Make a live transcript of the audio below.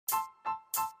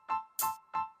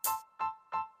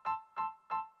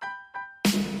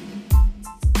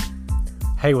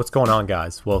Hey, what's going on,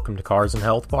 guys? Welcome to Cars and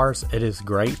Health Bars. It is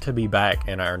great to be back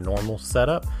in our normal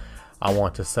setup. I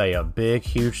want to say a big,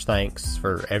 huge thanks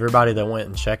for everybody that went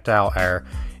and checked out our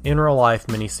In Real Life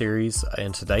miniseries.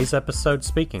 In today's episode,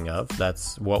 speaking of,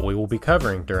 that's what we will be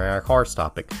covering during our cars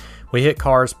topic. We hit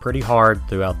cars pretty hard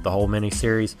throughout the whole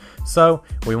miniseries, so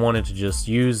we wanted to just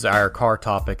use our car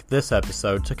topic this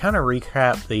episode to kind of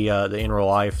recap the In Real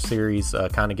Life series,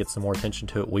 kind of get some more attention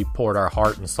to it. We poured our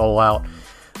heart and soul out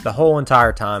the whole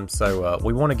entire time, so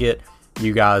we want to get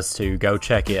you guys to go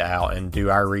check it out and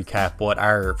do our recap, what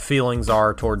our feelings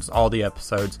are towards all the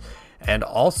episodes. And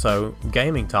also,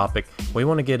 gaming topic, we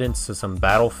want to get into some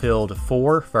Battlefield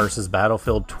 4 versus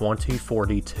Battlefield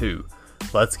 2042.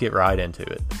 Let's get right into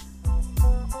it.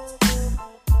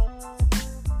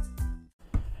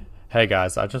 Hey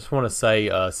guys, I just want to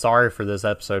say sorry for this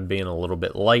episode being a little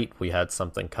bit late. We had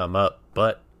something come up,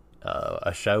 but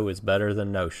a show is better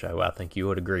than no show. I think you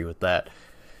would agree with that.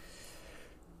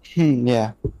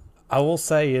 Yeah. I will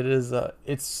say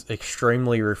it's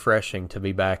extremely refreshing to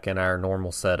be back in our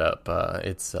normal setup.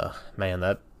 Man,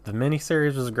 that the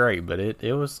miniseries was great, but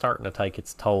it was starting to take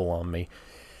its toll on me.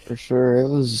 For sure. It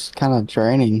was kind of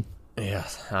draining.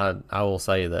 Yes, I will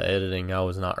say the editing I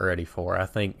was not ready for. I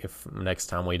think if next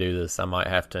time we do this, I might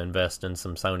have to invest in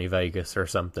some Sony Vegas or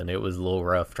something. It was a little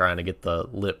rough trying to get the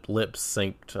lips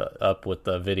synced up with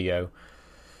the video.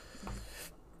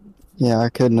 Yeah, I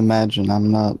couldn't imagine. I'm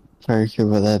not very good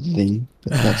with editing,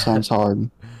 but that sounds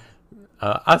hard.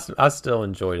 I still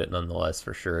enjoyed it nonetheless,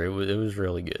 for sure. It was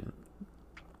really good.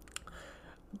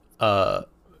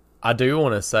 I do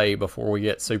want to say before we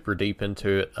get super deep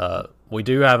into it, we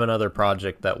do have another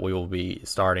project that we will be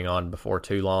starting on before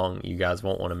too long. You guys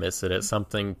won't want to miss it. It's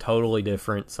something totally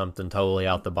different, something totally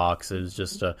out the box. It was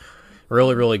just a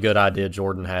really, really good idea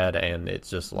Jordan had, and it's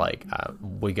just like,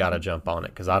 we got to jump on it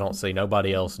because I don't see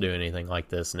nobody else doing anything like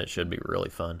this, and it should be really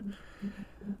fun.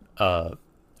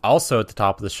 Also, at the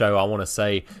top of the show, I want to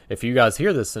say, if you guys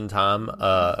hear this in time,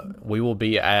 we will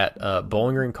be at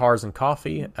Bowling Green Cars and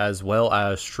Coffee, as well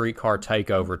as Streetcar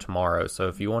Takeover tomorrow. So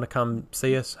if you want to come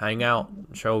see us, hang out,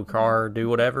 show a car, do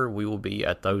whatever, we will be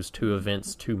at those two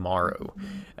events tomorrow.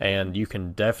 And you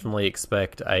can definitely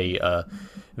expect a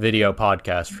video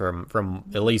podcast from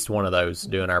at least one of those,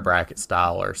 doing our bracket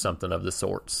style or something of the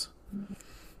sorts.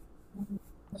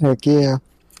 Heck yeah.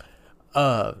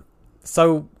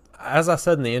 So, as I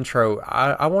said in the intro,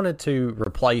 I wanted to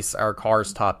replace our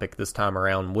cars topic this time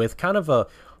around with kind of a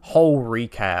whole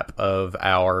recap of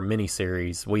our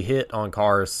miniseries. We hit on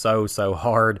cars so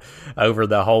hard over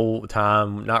the whole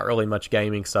time. Not really much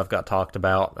gaming stuff got talked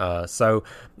about. So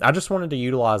I just wanted to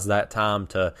utilize that time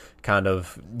to kind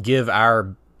of give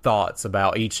our thoughts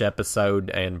about each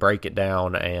episode and break it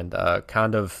down and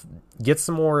kind of get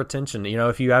some more attention. You know,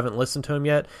 if you haven't listened to them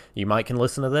yet, you might can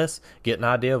listen to this, get an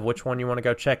idea of which one you want to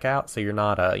go check out, so you're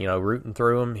not rooting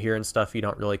through them, hearing stuff you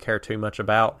don't really care too much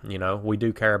about. You know, we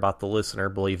do care about the listener,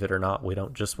 believe it or not. We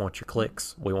don't just want your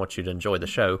clicks, we want you to enjoy the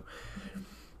show.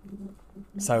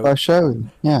 So Our show,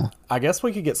 yeah. I guess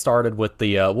we could get started with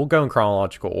the we'll go in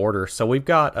chronological order. So we've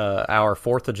got our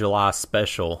 4th of July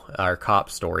special, our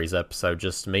cop stories episode,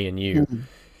 just me and you.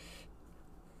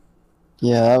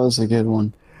 Yeah, that was a good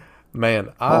one. Man,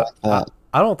 I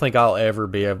I don't think I'll ever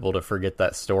be able to forget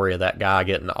that story of that guy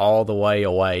getting all the way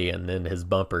away and then his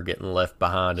bumper getting left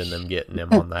behind and them getting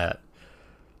him on that.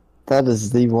 That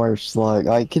is the worst luck.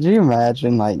 Like, could you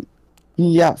imagine, like,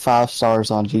 you got 5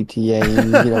 stars on GTA and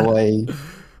you get away,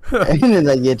 and then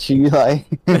they get you, like...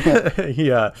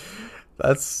 Yeah,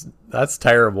 that's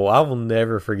terrible. I will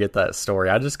never forget that story.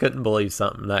 I just couldn't believe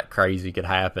something that crazy could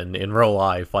happen in real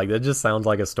life. Like, that just sounds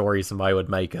like a story somebody would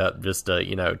make up just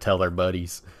to, tell their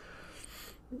buddies.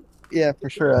 Yeah, for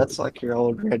sure. That's like your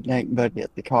old redneck buddy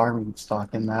at the car meets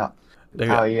talking about Dude,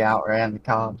 how he outran the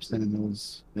cops and it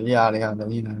was yada yada,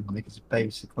 like his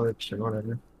basic looks or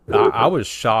whatever. I was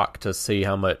shocked to see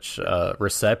how much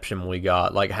reception we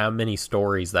got, like how many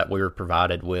stories that we were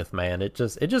provided with, man. It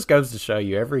just goes to show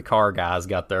you every car guy's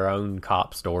got their own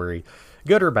cop story.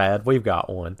 Good or bad, we've got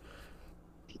one.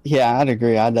 Yeah, I'd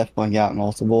agree. I definitely got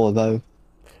multiple of those.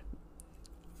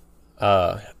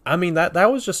 I mean,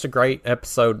 that was just a great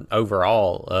episode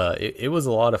overall. It was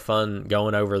a lot of fun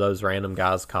going over those random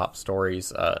guys' cop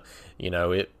stories.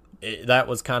 That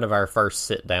was kind of our first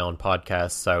sit-down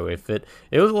podcast, so it was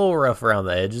a little rough around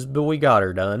the edges, but we got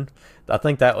her done. I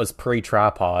think that was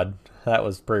pre-tripod. That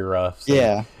was pretty rough. So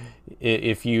Yeah.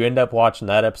 If you end up watching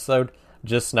that episode,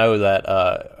 just know that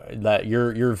that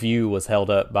your view was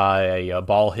held up by a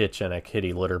ball hitch and a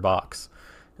kitty litter box.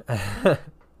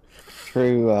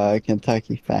 true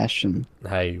Kentucky fashion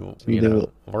Hey, to do it.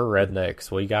 we're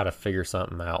rednecks. We got to figure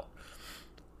something out.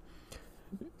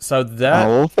 So Oh, that,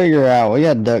 we'll figure it out. We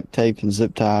got duct tape and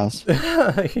zip ties.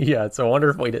 yeah. So I wonder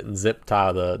if we didn't zip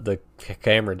tie the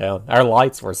camera down. Our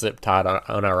lights were zip tied,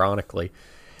 unironically.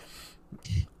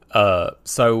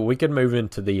 So we could move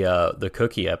into the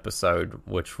cookie episode,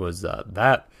 which was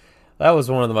that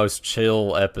was one of the most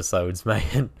chill episodes,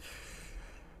 man.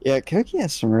 Yeah, Cookie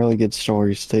has some really good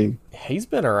stories too. He's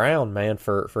been around, man,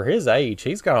 for his age.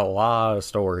 He's got a lot of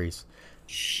stories.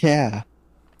 Yeah,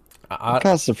 I'm I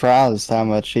kind of surprised how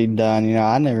much he'd done.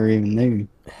 I never even knew.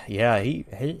 Yeah, he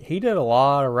did a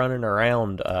lot of running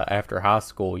around after high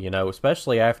school.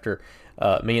 Especially after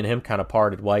me and him kind of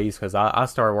parted ways because I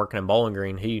started working in Bowling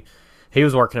Green. He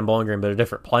was working in Bowling Green, but a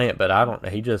different plant. But I don't.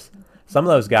 He just some of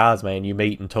those guys, man, you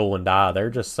meet until and die. They're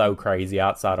just so crazy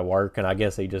outside of work, and I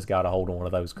guess he just got a hold of one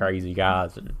of those crazy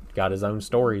guys and got his own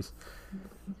stories.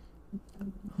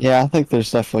 Yeah, I think there's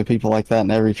definitely people like that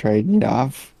in every trade.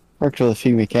 I've worked with a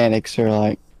few mechanics who are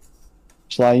like,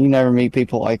 it's like you never meet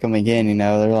people like them again.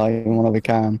 They're like one of a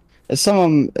kind. And some of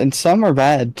them, and some are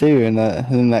bad too in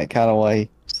that kind of way.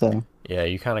 So Yeah,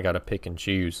 you kind of got to pick and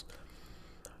choose.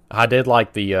 I did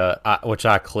like which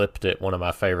I clipped it. One of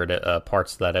my favorite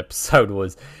parts of that episode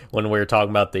was when we were talking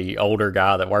about the older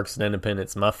guy that works at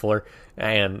Independence Muffler,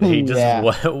 and he just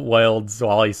yeah, welds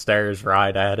while he stares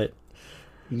right at it.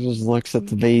 he just looks at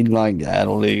the bead like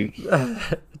that'll do.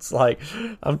 It's like,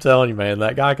 I'm telling you, man,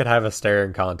 that guy could have a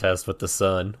staring contest with the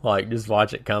sun. Like, just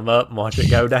watch it come up and watch it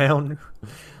go down.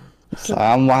 So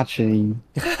I'm watching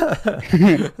him.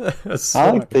 I I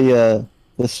swear. like the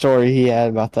story he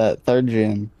had about that third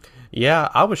gen. Yeah,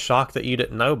 I was shocked that you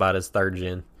didn't know about his third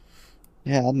gen.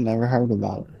 Yeah, I'd never heard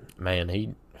about it. Man,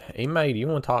 he made, you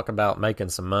want to talk about making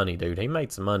some money, dude. He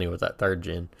made some money with that third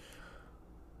gen.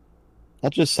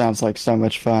 That just sounds like so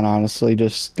much fun, honestly,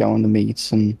 just going to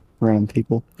meets and running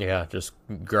people. Yeah, just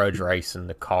grudge racing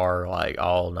the car like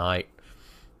all night.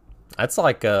 That's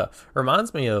like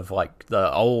reminds me of like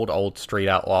the old Street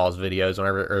Outlaws videos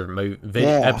whenever or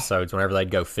Yeah. episodes whenever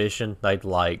they'd go fishing, they'd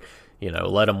like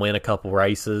let them win a couple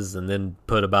races and then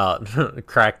put about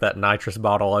crack that nitrous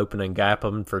bottle open and gap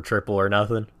them for triple or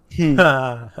nothing.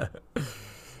 I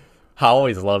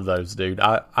always love those, dude.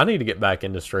 I need to get back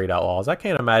into Street Outlaws. I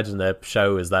can't imagine that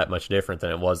show is that much different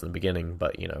than it was in the beginning,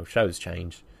 but shows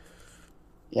change.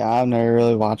 Yeah, I've never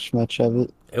really watched much of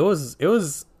it. It was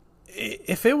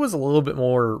if it was a little bit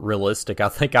more realistic, I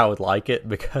think I would like it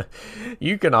because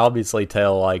you can obviously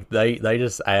tell like they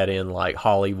just add in like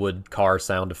Hollywood car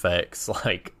sound effects.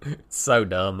 Like it's so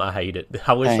dumb. I hate it.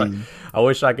 Dang. I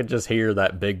wish I could just hear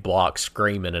that big block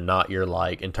screaming and not your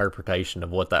like interpretation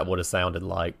of what that would have sounded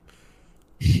like.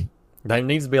 There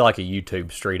needs to be like a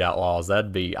YouTube Street Outlaws.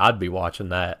 I'd be watching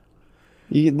that.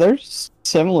 There's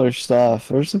similar stuff.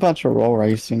 There's a bunch of roll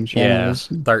racing Yeah, channels.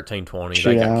 1320.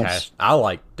 They got Shootouts. cash. I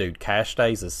like, dude, Cash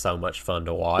Days is so much fun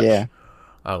to watch. Yeah.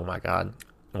 Oh my god.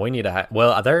 We need to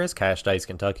well, there is Cash Days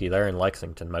Kentucky. They're in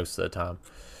Lexington most of the time.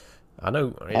 I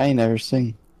know I ain't never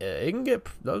seen. it can get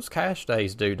those Cash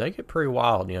Days, dude. They get pretty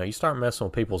wild. You start messing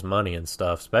with people's money and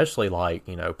stuff, especially like,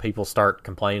 people start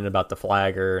complaining about the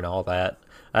flagger and all that.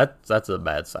 That's a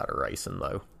bad side of racing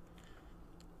though.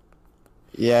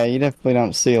 Yeah, you definitely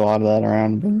don't see a lot of that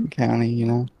around Boone County.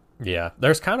 Yeah,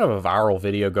 there's kind of a viral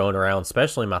video going around,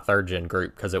 especially in my third gen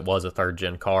group because it was a third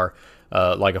gen car,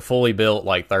 like a fully built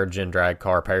like third gen drag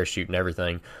car, parachute and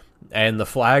everything. And the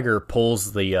flagger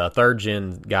pulls the third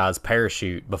gen guy's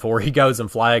parachute before he goes and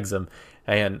flags him,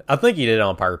 and I think he did it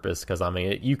on purpose because I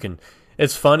mean you can.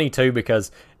 It's funny too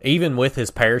because even with his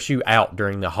parachute out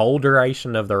during the whole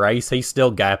duration of the race, he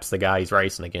still gaps the guy he's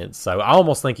racing against. So I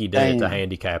almost think he did it to Dang.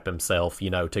 handicap himself,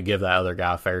 to give that other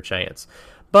guy a fair chance.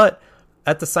 But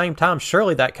at the same time,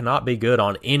 surely that cannot be good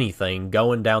on anything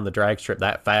going down the drag strip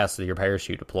that fast with your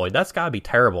parachute deployed. That's got to be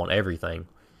terrible on everything.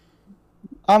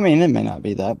 I mean, it may not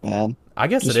be that bad. I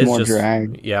guess Just it is more just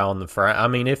drag. yeah on the frame. I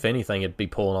mean, if anything, it'd be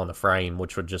pulling on the frame,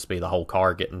 which would just be the whole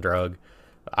car getting drug.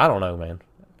 I don't know, man.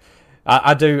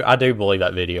 I do believe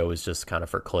that video was just kind of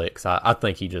for clicks. I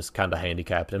think he just kind of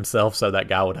handicapped himself so that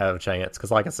guy would have a chance.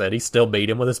 Because, like I said, he still beat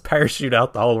him with his parachute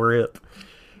out the whole rip.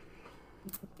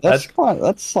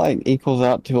 That's like equals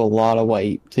out to a lot of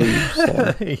weight too.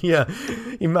 So Yeah,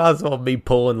 you might as well be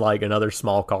pulling like another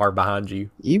small car behind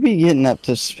you. you be getting up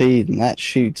to speed, and that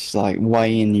chute's like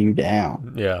weighing you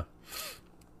down. Yeah.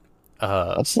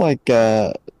 That's like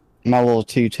my little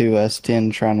 22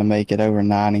 S10 trying to make it over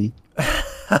 90.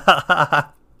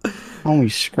 I'm be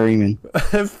screaming.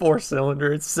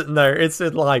 4-cylinder. It's sitting there. It's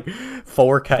at like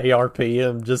 4K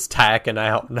RPM, just tacking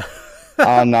out.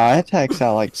 Oh no, it takes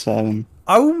out like 7.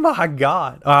 Oh my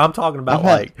god! I'm talking I've about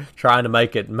had like trying to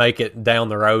make it down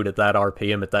the road at that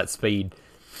RPM at that speed.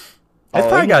 It's oh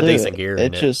probably it'll got do decent it. gear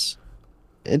in it.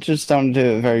 It just don't do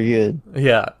it very good.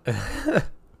 Yeah,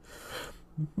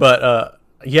 but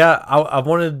yeah, I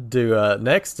wanted to.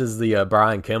 Next is the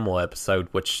Brian Kimmel episode,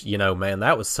 which man,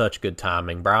 that was such good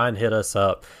timing. Brian hit us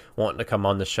up wanting to come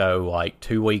on the show like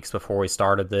 2 weeks before we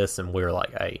started this, and we were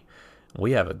like, "Hey,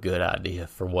 we have a good idea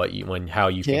for how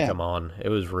you can Yeah. come on." It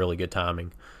was really good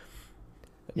timing.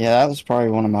 Yeah, that was probably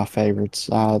one of my favorites.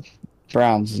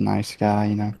 Brown's a nice guy,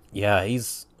 you know. Yeah,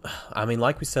 I mean,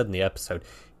 like we said in the episode,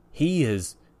 he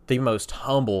is the most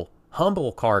humble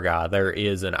car guy there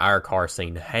is in our car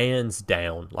scene, hands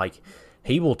down. Like,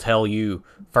 he will tell you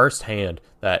firsthand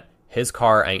that his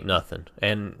car ain't nothing,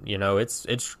 and it's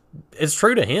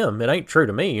true to him. It ain't true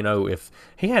to me. If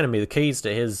he handed me the keys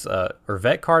to his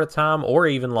Corvette car at the time, or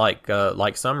even like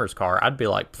Summer's car, I'd be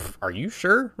like, "Are you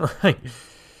sure?"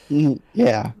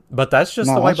 Yeah. But that's just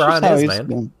No, the way that's just Brian how is, he's man.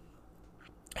 been.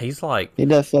 He's like, He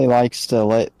definitely likes to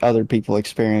let other people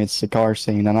experience the car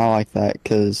scene, and I like that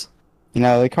because,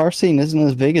 the car scene isn't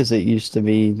as big as it used to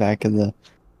be back in the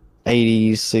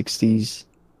 80s, 60s.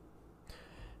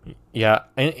 yeah,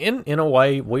 and in a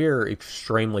way, we're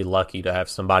extremely lucky to have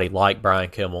somebody like Brian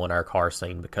Kimmel in our car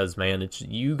scene because, man, it's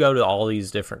you go to all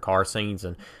these different car scenes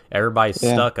and everybody's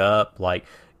Yeah. stuck up. Like,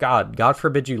 God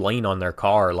forbid you lean on their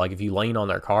car. Like, if you lean on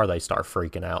their car, they start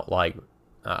freaking out. Like,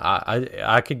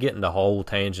 I could get into a whole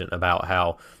tangent about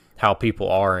how people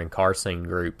are in car scene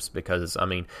groups because, I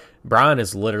mean, Brian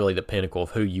is literally the pinnacle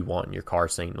of who you want in your car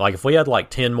scene. Like, if we had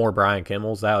like 10 more Brian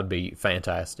Kimmels, that would be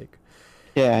fantastic.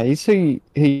 Yeah, he's who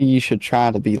you should try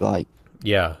to be like.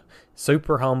 Yeah,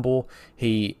 super humble.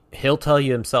 He'll tell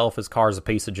you himself his car's a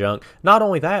piece of junk. Not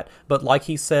only that, but like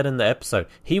he said in the episode,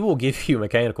 he will give you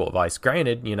mechanical advice.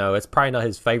 Granted, it's probably not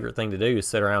his favorite thing to do is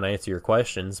sit around and answer your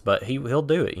questions, but he'll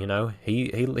do it.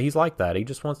 He's like that. He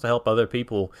just wants to help other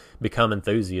people become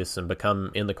enthusiasts and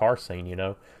become in the car scene.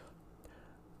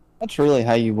 That's really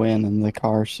how you win in the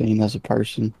car scene as a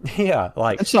person. Yeah,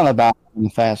 like It's not about having a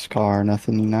fast car or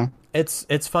nothing.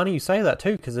 it's funny you say that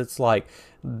too because it's like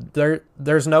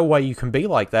there's no way you can be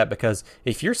like that because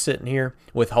if you're sitting here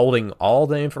withholding all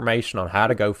the information on how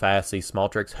to go fast, these small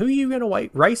tricks, who are you gonna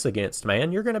race against,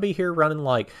 man? You're gonna be here running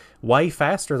like way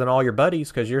faster than all your buddies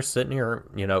because you're sitting here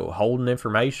holding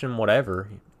information, whatever.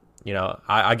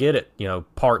 I get it.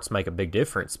 Parts make a big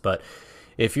difference, but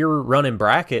if you're running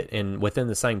bracket and within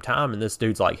the same time and this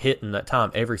dude's like hitting that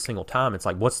time every single time, it's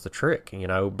like, what's the trick?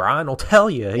 Brian will tell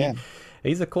you. Yeah.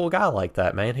 He's a cool guy like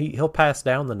that, man. He'll pass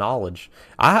down the knowledge.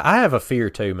 I have a fear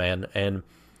too, man, and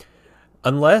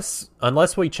unless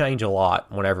we change a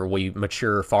lot whenever we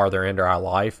mature farther into our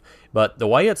life, but the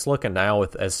way it's looking now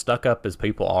with as stuck up as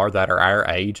people are that are our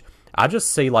age, I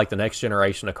just see like the next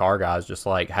generation of car guys just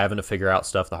like having to figure out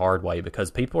stuff the hard way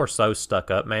because people are so stuck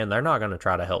up, man. They're not going to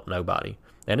try to help nobody,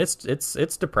 and it's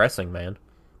depressing, man.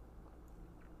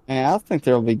 And I think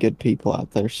there'll be good people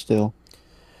out there still.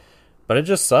 But it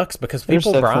just sucks because There's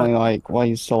people, definitely Brian, like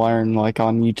ways to learn like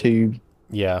on YouTube.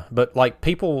 yeah, but like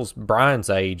people's Brian's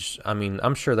age, I mean,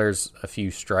 I'm sure there's a few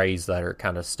strays that are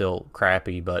kind of still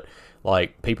crappy, but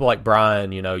like people like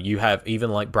Brian, you have even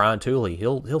like Brian Tooley,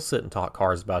 he'll sit and talk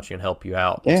cars about you and help you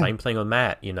out. Yeah. Same thing with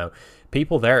Matt.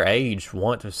 People their age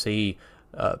want to see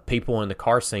people in the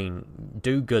car scene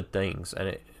do good things,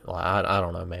 and I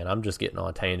don't know, man. I'm just getting on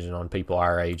a tangent on people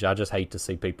our age. I just hate to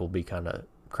see people be kind of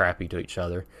crappy to each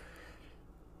other.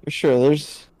 For sure,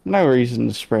 there's no reason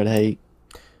to spread hate.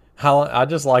 I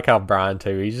just like how Brian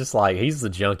too. He's just like he's the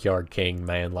junkyard king,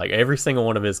 man. Like every single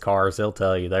one of his cars, he'll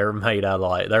tell you they're made out of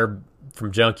like they're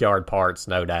from junkyard parts,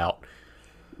 no doubt.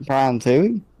 Brian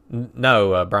too?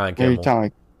 No, Brian Are you Kimmel.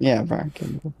 talking? Yeah, Brian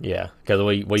Kimball. Yeah, because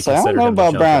we So I don't consider know him the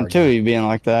about Brian junkyard king. Toohey being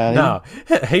like that. No,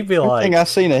 he'd be Everything like, I've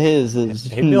seen of his is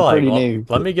he'd be like, pretty well, new.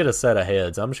 let me get a set of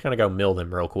heads. I'm just gonna go mill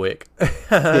them real quick.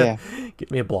 Yeah. Get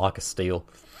me a block of steel.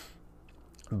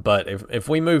 But if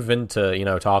we move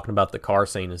into, talking about the car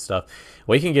scene and stuff,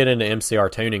 we can get into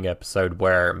MCR tuning episode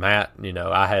where Matt,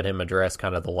 I had him address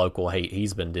kind of the local hate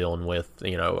he's been dealing with,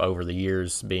 over the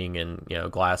years being in,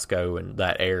 Glasgow and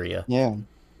that area. Yeah.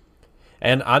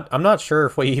 And I'm not sure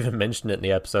if we even mentioned it in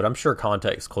the episode. I'm sure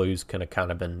context clues could have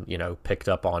kind of been, picked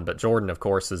up on. But Jordan, of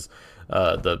course, is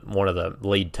one of the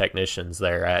lead technicians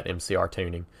there at MCR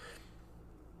Tuning.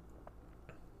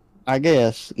 I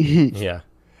guess. Yeah.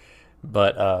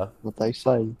 But What they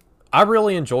say. I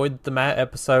really enjoyed the Matt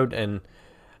episode, and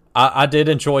I did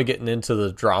enjoy getting into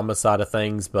the drama side of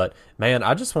things, but man,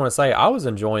 I just want to say I was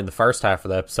enjoying the first half of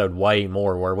the episode way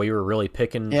more, where we were really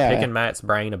picking Yeah, Matt's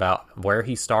brain about where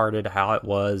he started, how it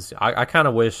was. I kind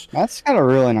of wish. that's got a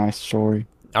really nice story.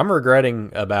 I'm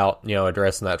regretting about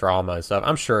addressing that drama and stuff.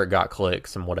 I'm sure it got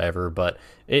clicks and whatever, but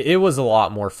it was a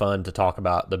lot more fun to talk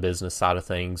about the business side of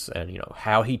things and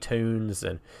how he tunes.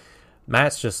 And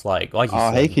Matt's just like you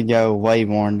Oh, said, he could go way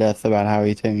more in depth about how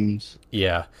he tunes.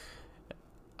 yeah.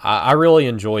 I really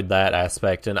enjoyed that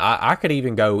aspect, and I could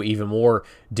even go even more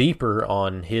deeper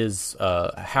on his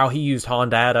how he used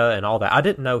Hondata and all that. I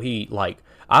didn't know he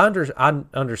I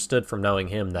understood from knowing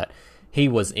him that he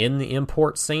was in the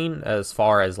import scene as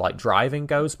far as like driving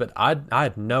goes, but I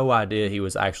had no idea he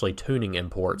was actually tuning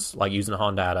imports, like using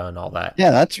Hondata and all that. Yeah,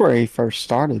 that's where he first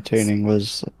started tuning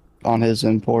was on his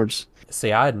imports.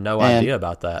 See, I had no And idea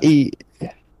about that.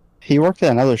 he worked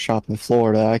at another shop in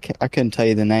Florida. I couldn't tell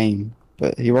you the name,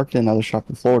 but he worked at another shop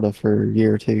in Florida for a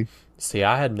year or two. See,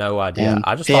 I had no idea. And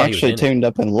I just he thought he was actually in it. tuned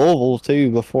up in Louisville too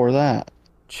before that.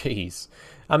 Jeez.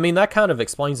 I mean, that kind of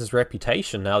explains his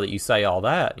reputation now that you say all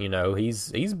that.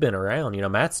 He's been around.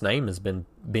 Matt's name has been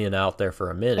being out there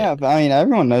for a minute. Yeah, but I mean,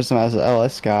 everyone knows him as an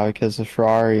LS guy because of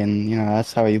Ferrari, and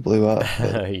that's how he blew up.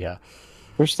 But Yeah.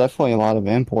 there's definitely a lot of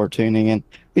import tuning, and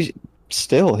he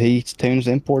tunes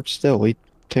imports still. We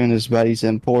tune his buddies'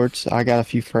 imports. I got a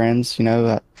few friends,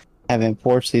 that have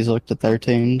imports. He's looked at their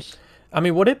tunes. I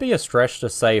mean, would it be a stretch to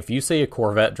say if you see a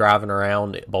Corvette driving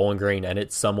around at Bowling Green and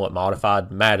it's somewhat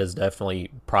modified, Matt has definitely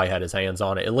probably had his hands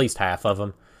on it, at least half of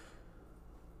them?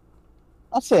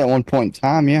 I'll say at one point in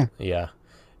time, yeah. Yeah.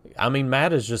 I mean,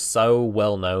 Matt is just so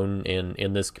well known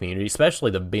in this community,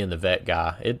 especially being the vet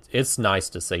guy. It's nice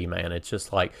to see, man. It's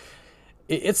just like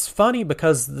it's funny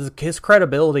because his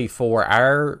credibility for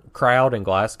our crowd in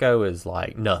Glasgow is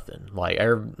like nothing. Like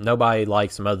nobody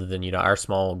likes him other than our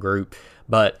small group.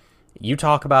 But you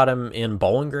talk about him in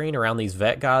Bowling Green around these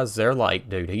vet guys, they're like,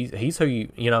 dude, he's who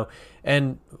you.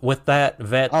 And with that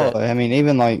vet, I mean,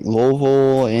 even like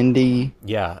Louisville, Indy.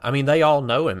 yeah, I mean, they all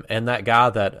know him. And that guy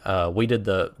that we did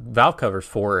the valve covers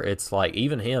for, it's like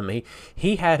even him,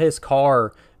 he had his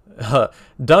car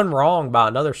done wrong by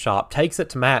another shop, takes it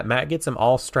to Matt. Matt gets him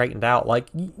all straightened out. Like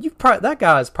that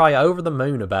guy is probably over the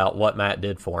moon about what Matt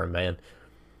did for him, man.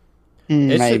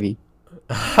 Maybe.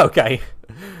 Okay.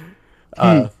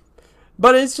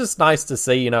 But it's just nice to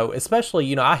see,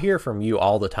 especially, I hear from you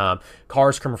all the time,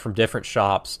 cars coming from different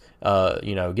shops,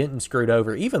 getting screwed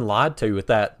over, even lied to with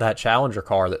that Challenger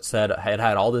car that said it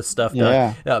had all this stuff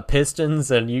done, pistons,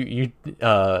 and you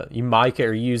mic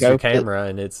or use your camera,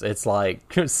 and it's like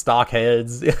stock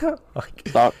heads, like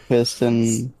stock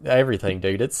piston, everything,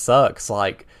 dude. It sucks.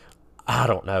 Like, I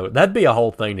don't know. That'd be a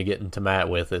whole thing to get into Matt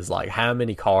with, is like how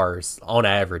many cars on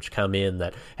average come in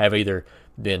that have either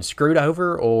been screwed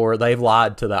over or they've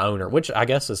lied to the owner, which I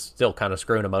guess is still kind of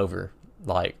screwing them over.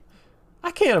 Like,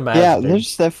 I can't imagine. Yeah,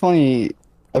 there's definitely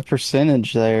a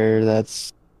percentage there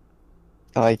that's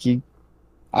like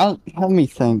let me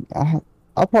think.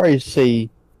 I'll probably see.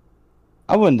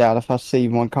 I wouldn't doubt if I see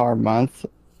one car a month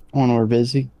when we're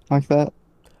busy like that.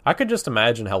 I could just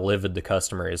imagine how livid the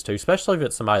customer is too, especially if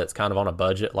it's somebody that's kind of on a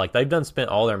budget. Like, they've spent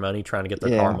all their money trying to get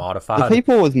their car modified. The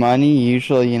people with money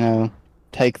usually,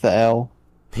 take the L.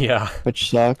 Yeah. Which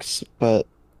sucks, but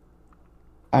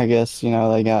I guess,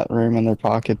 they got room in their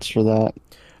pockets for that.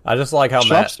 I just like how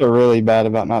shops are really bad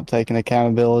about not taking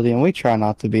accountability, and we try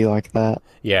not to be like that.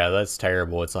 Yeah, that's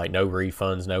terrible. It's like no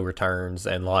refunds, no returns,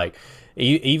 and like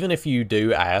even if you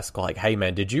do ask, like, hey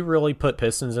man, did you really put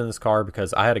pistons in this car?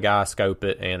 Because I had a guy scope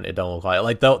it and it don't look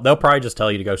like they'll probably just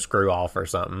tell you to go screw off or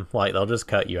something. Like, they'll just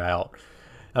cut you out.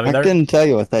 I couldn't tell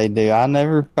you what they do. I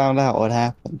never found out what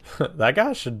happened. That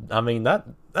guy should. I mean, that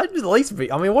at least be.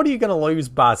 I mean, what are you going to lose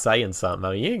by saying something?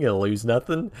 I mean, you ain't going to lose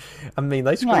nothing. I mean,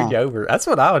 they screwed you over. That's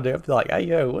what I would do. I'd be like, hey,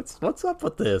 yo, what's up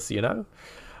with this?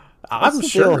 I'm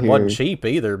sure it wasn't cheap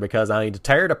either, because I need to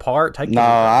tear it apart. I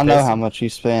know how much he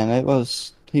spent.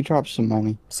 He dropped some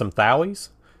money. Some Thowies?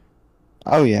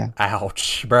 Oh yeah.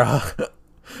 Ouch, bro.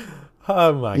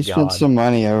 Oh my god. He spent some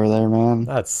money over there, man.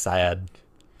 That's sad.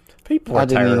 People are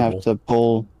terrible. I didn't even have to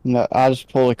pull. No, I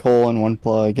just pulled a coil in one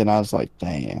plug, and I was like,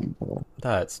 "Damn, bro."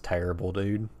 That's terrible,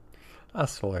 dude. I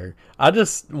swear.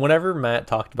 Whenever Matt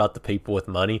talked about the people with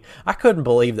money, I couldn't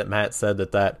believe that Matt said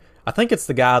that. I think it's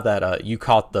the guy that you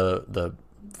caught the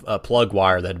plug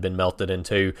wire that had been melted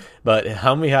into, but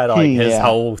homie had like his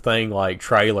whole thing like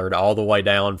trailered all the way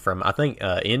down from, I think,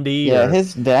 Indy. Yeah,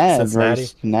 his dad Cincinnati.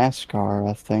 raced NASCAR.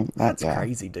 I think that's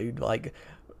crazy, dude. Like,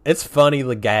 it's funny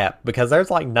the gap because there's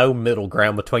like no middle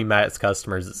ground between Matt's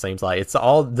customers. It seems like it's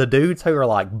all the dudes who are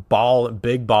like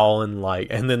big balling, like,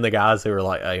 and then the guys who are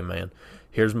like, "Hey man,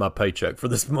 here's my paycheck for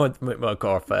this month. Make my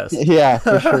car fast." Yeah,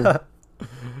 for sure.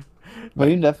 But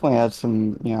you definitely had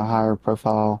some, higher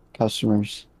profile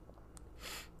customers.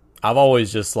 I've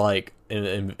always just like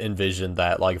envisioned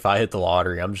that, like, if I hit the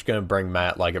lottery, I'm just gonna bring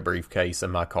Matt like a briefcase in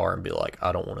my car and be like,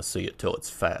 I don't want to see it till it's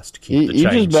fast. Keep the You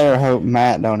just change. better hope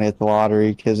Matt don't hit the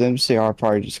lottery because MCR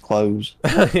probably just closed.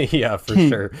 Yeah, for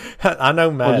sure. I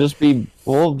know Matt.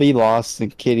 We'll be lost in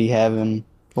kitty heaven.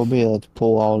 We'll be able to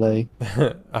pull all day.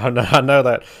 I know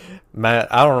that Matt.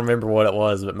 I don't remember what it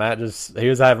was, but Matt he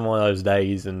was having one of those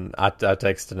days, and I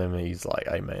texted him, and he's like,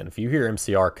 "Hey man, if you hear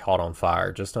MCR caught on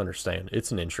fire, just understand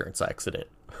it's an insurance accident."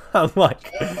 I'm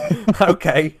like,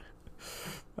 okay.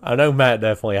 I know Matt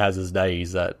definitely has his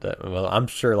days well, I'm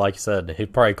sure, like you said,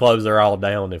 he'd probably close her all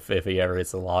down if he ever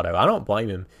hits the lotto. I don't blame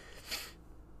him.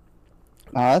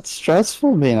 It's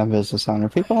stressful being a business owner.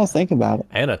 People don't think about it.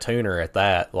 And a tuner at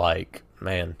that, like,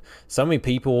 man, so many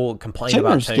people complain about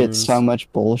Tuners tunes. get so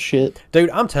much bullshit. Dude,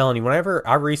 I'm telling you, whenever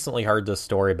I recently heard this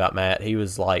story about Matt, he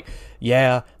was like,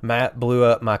 yeah, Matt blew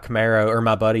up my Camaro, or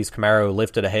my buddy's Camaro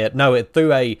lifted a head. No, it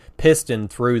threw a piston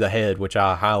through the head, which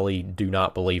I highly do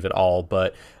not believe at all.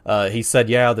 But he said,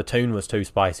 yeah, the tune was too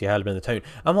spicy. It had to been the tune.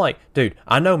 I'm like, dude,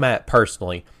 I know Matt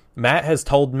personally. Matt has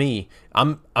told me,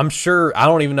 I'm sure, I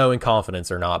don't even know in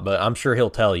confidence or not, but I'm sure he'll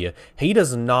tell you, he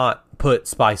does not put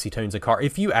spicy tunes in car.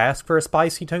 If you ask for a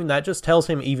spicy tune, that just tells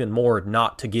him even more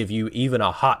not to give you even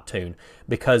a hot tune,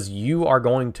 because you are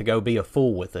going to go be a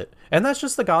fool with it. And that's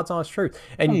just the God's honest truth.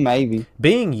 And maybe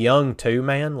being young too,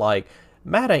 man, like,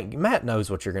 Matt knows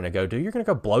what you're going to go do. You're going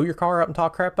to go blow your car up and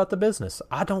talk crap about the business.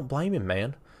 I don't blame him,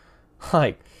 man.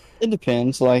 Like, it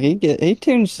depends. Like he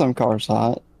tunes some cars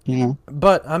hot.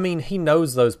 But, I mean, he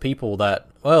knows those people that,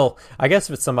 well, I guess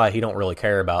if it's somebody he don't really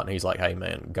care about and he's like, hey,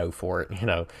 man, go for it,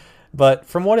 But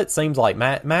from what it seems like,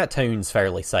 Matt tunes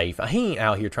fairly safe. He ain't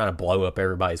out here trying to blow up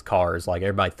everybody's cars like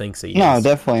everybody thinks he is. No,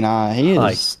 definitely not. He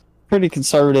is pretty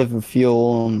conservative in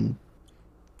fuel, and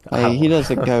he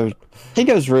doesn't go... He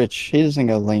goes rich. He doesn't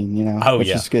go lean, which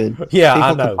is good. Yeah, People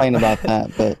I know. complain about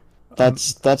that, but...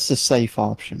 That's the safe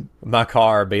option. My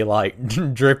car be like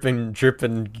dripping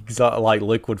like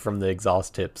liquid from the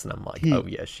exhaust tips, and I'm like, oh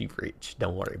yeah, she rich.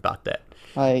 Don't worry about that.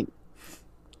 Like,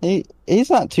 he's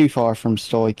not too far from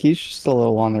stoic. He's just a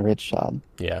little on the rich side.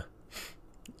 Yeah.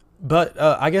 But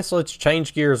I guess let's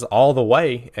change gears all the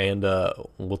way, and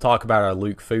we'll talk about our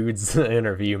Luke Foods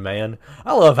interview, man.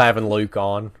 I love having Luke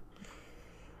on.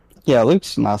 Yeah,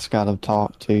 Luke's a nice guy to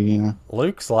talk to,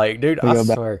 Luke's like, dude, I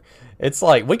swear. It's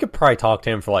like, we could probably talk to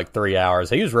him for like 3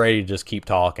 hours. He was ready to just keep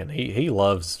talking. He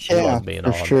loves being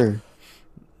on. for sure.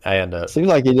 And seems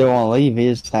like he didn't want to leave. He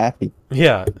is happy.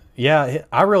 Yeah,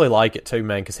 I really like it too,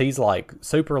 man, because he's like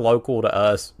super local to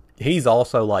us. He's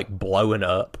also like blowing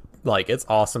up. Like, it's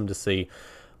awesome to see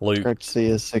Luke. Great to see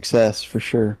his success, for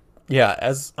sure. Yeah,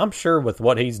 as I'm sure with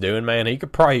what he's doing, man, he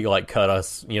could probably like cut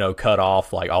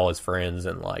off like all his friends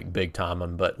and like big time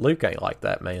him. But Luke ain't like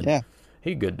that, man. Yeah,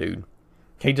 he a good dude.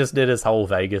 He just did his whole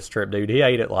Vegas trip, dude. He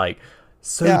ate at like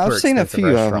super I've seen a few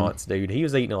restaurants, dude. He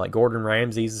was eating at like Gordon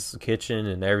Ramsay's kitchen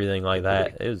and everything like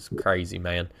that. It was crazy,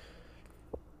 man.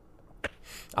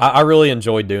 I really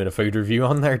enjoyed doing a food review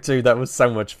on there too. That was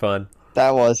so much fun.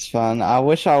 That was fun. I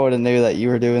wish I would have knew that you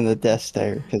were doing the death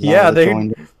stare. Yeah,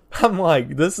 dude. I'm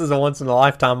like, this is a once in a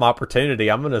lifetime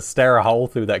opportunity. I'm gonna stare a hole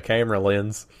through that camera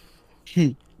lens.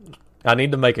 I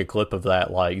need to make a clip of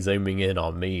that, like zooming in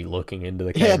on me looking into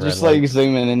the camera. Yeah, just like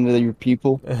zooming into your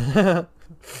pupil.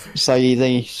 Just like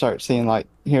you start seeing like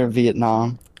here in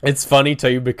Vietnam. It's funny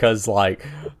too because like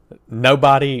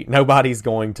nobody's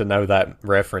going to know that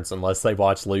reference unless they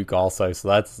watch Luke also. So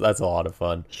that's a lot of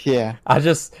fun. Yeah.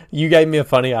 You gave me a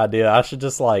funny idea. I should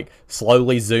just like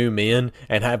slowly zoom in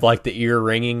and have like the ear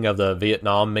ringing of the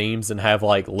Vietnam memes and have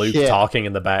like Luke talking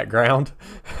in the background.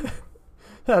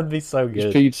 That'd be so good.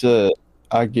 This pizza,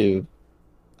 I give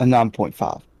a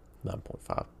 9.5.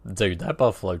 9.5. Dude, that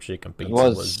buffalo chicken pizza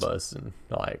was busting.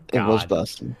 Like, God. It was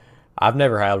busting. I've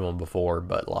never had one before,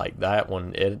 but like that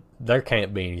one, there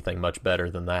can't be anything much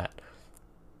better than that.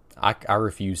 I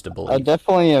refuse to believe. I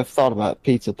definitely have thought about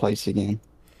pizza place again.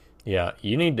 Yeah,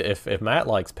 you need to, if Matt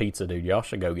likes pizza, dude, y'all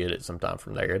should go get it sometime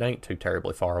from there. It ain't too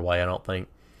terribly far away, I don't think.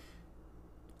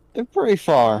 It's pretty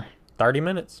far. 30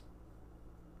 minutes?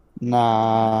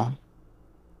 Nah.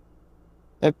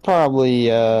 It probably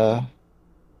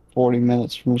 40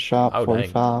 minutes from the shop,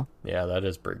 45. Dang. Yeah, that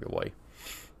is a pretty good way.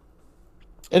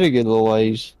 It a good little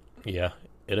ways. Yeah,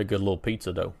 it a good little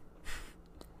pizza though.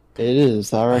 It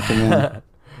is, I recommend.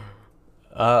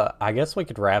 I guess we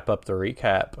could wrap up the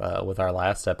recap with our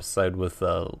last episode with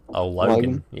Logan.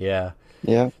 Logan. Yeah,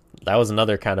 Yeah. that was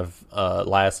another kind of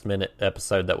last minute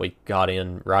episode that we got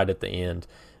in right at the end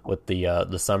with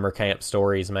the summer camp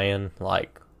stories. Man,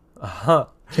 like,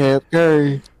 Camp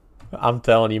Curry. I'm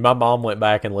telling you, my mom went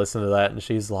back and listened to that, and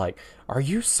she's like, "Are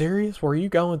you serious? Were you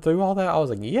going through all that?" I was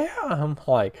like, "Yeah." I'm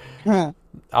like, I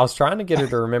was trying to get her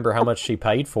to remember how much she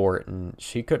paid for it, and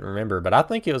she couldn't remember. But I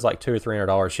think it was like $200 or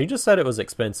 $300. She just said it was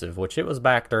expensive, which it was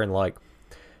back during like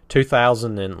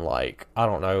 2000 and like I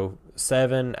don't know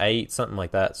 7, 8, something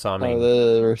like that. So I mean,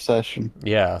 the recession.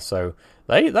 yeah. So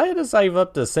they had to save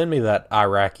up to send me that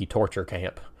Iraqi torture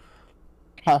camp.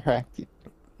 Iraqi.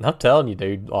 I'm telling you,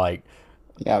 dude. Like,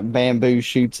 You got bamboo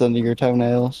shoots under your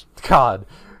toenails. God.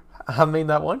 I mean,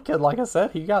 that one kid, like I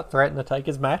said, he got threatened to take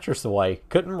his mattress away.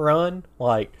 Couldn't run.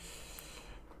 Like,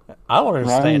 I don't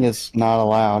understand. Running is not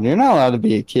allowed. You're not allowed to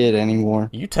be a kid anymore.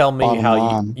 You tell me Bottom how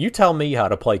line. you tell me how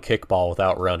to play kickball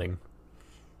without running.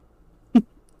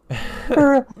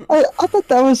 I thought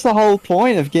that was the whole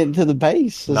point of getting to the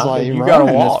base. Is Nah, like you gotta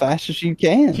running walk. as fast as you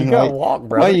can. You gotta Like, walk, why,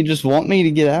 brother. you just want me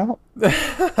to get out?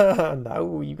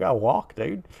 No, you gotta walk,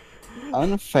 dude.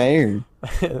 Unfair.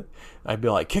 I'd be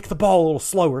like, kick the ball a little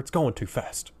slower. It's going too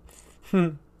fast.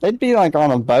 They'd be like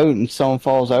on a boat and someone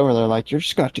falls over. They're like, you're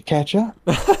just going to have to catch up.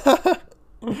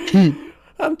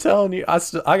 I'm telling you,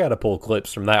 I got to pull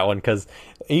clips from that one because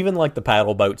even like the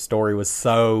paddle boat story was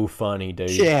so funny,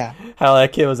 dude. Yeah. How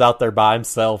that kid was out there by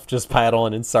himself just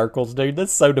paddling in circles, dude.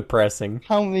 That's so depressing.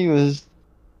 Homie was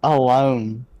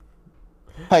alone.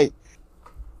 Like,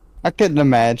 I couldn't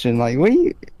imagine. Like,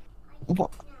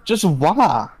 just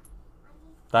why?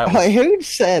 That was Like, who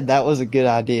said that was a good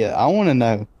idea? I want to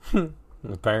know.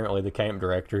 apparently the camp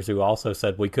directors who also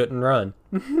said we couldn't run.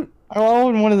 Why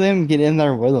would one of them get in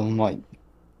there with them? Like,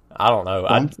 I don't know.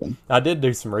 something. I did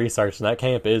do some research, and that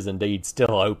camp is indeed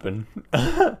still open.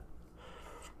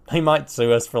 He might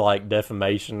sue us for like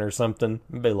defamation or something.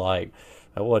 Be like,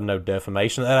 that wasn't no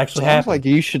defamation. That actually Sounds happened. like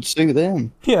you should sue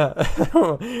them.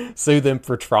 Yeah, sue them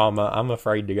for trauma. I'm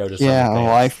afraid to go to Yeah, summer camp.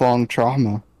 lifelong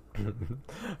trauma.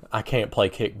 I can't play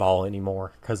kickball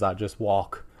anymore because I just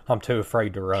walk. I'm too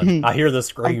afraid to run. I hear the I'm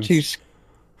screams.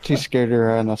 too scared to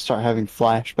run. I start having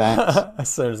flashbacks. As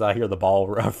soon as I hear the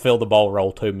ball, I feel the ball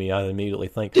roll to me. I immediately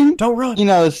think, "Don't run." You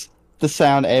know, it's the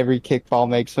sound every kickball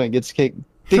makes when it gets kicked.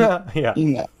 Yeah. You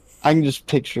know, I can just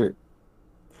picture it.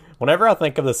 Whenever I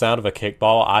think of the sound of a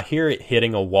kickball, I hear it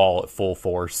hitting a wall at full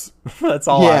force. That's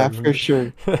all. Yeah, for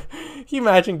sure. Can you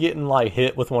imagine getting like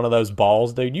hit with one of those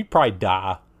balls, dude? You'd probably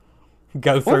die.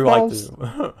 Go through like balls?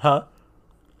 the huh?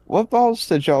 What balls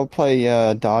did y'all play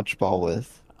dodgeball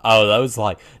with? Oh, those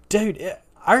like, dude.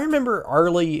 I remember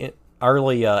early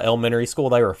elementary school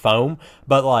they were foam,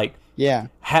 but like Yeah.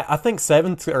 I think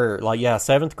seventh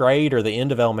grade or the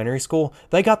end of elementary school,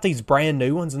 they got these brand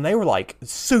new ones and they were like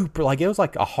super, like it was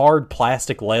like a hard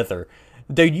plastic leather.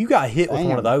 Dude, you got hit with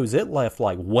one of those, it left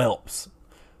like whelps.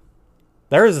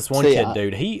 There is this one kid,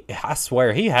 dude. I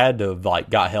swear he had to have like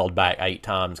got held back 8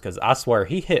 times because I swear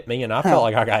he hit me and I felt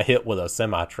like I got hit with a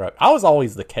semi truck. I was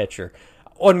always the catcher.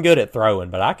 I wasn't good at throwing,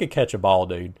 but I could catch a ball,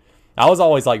 dude. I was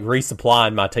always like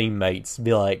resupplying my teammates.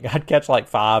 Be like, I'd catch like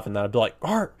 5 and then I'd be like,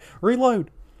 all right, reload.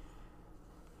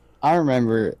 I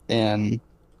remember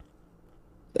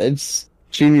it's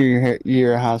junior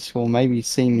year of high school, maybe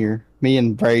senior. Me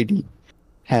and Brady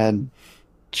had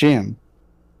gym.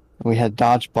 We had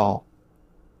dodgeball.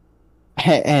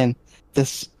 And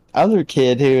this other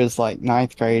kid who was like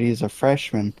 9th grade, he's a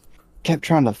freshman, kept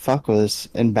trying to fuck with us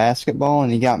in basketball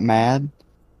and he got mad.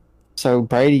 So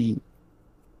Brady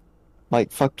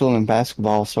like fucked with him in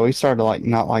basketball, so he started to like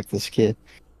not like this kid.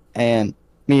 And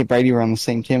me and Brady were on the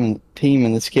same team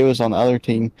and this kid was on the other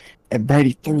team. And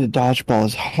Brady threw the dodgeball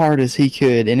as hard as he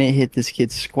could and it hit this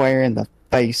kid square in the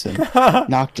face and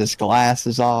knocked his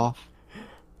glasses off.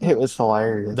 It was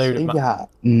hilarious. Dude, He got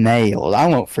nailed. I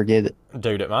won't forget it.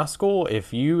 Dude, at my school,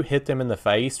 if you hit them in the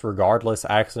face, regardless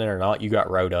accident or not, you got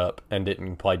rode up and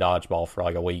didn't play dodgeball for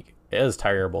like a week. It was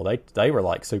terrible. They were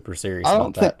like super serious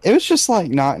about that. It was just like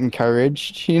not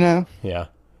encouraged, you know? Yeah.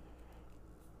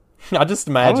 I just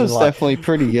I imagine was like definitely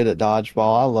pretty good at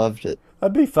dodgeball. I loved it.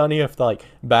 that'd be funny if like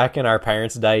back in our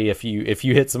parents' day, if you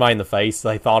hit somebody in the face,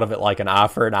 they thought of it like an eye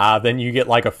for an eye, then you get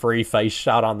like a free face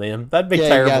shot on them. That'd be Yeah,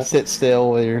 terrible. you gotta sit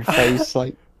still with your face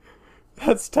like.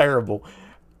 That's terrible.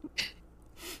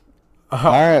 All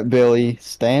right, Billy,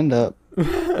 stand up.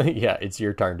 Yeah, it's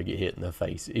your turn to get hit in the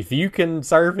face. If you can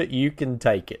serve it, you can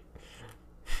take it.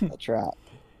 That's right.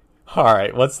 All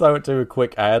right, let's throw it to a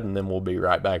quick ad and then we'll be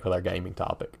right back with our gaming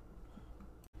topic.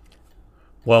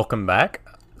 Welcome back.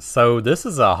 So this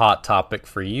is a hot topic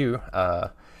for you.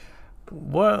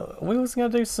 What we was gonna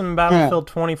do some Yeah, Battlefield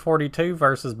 2042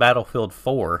 versus Battlefield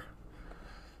 4.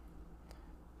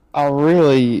 I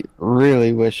really,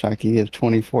 really wish I could give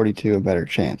 2042 a better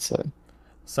chance, though.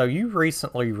 So you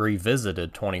recently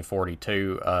revisited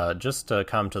 2042, just to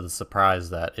come to the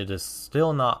surprise that it is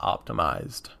still not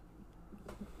optimized.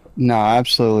 No,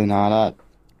 absolutely not.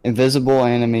 Invisible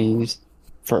enemies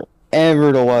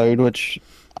forever to load, which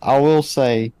I will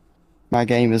say my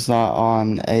game is not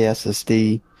on a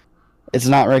SSD. It's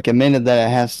not recommended that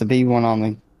it has to be one on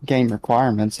the game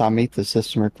requirements. I meet the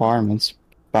system requirements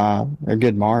by a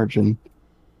good margin.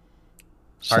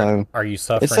 Are So are you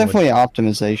it's suffering with? definitely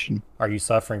optimization. Are you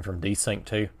suffering from desync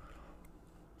too?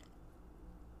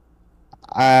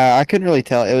 I couldn't really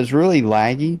tell. It was really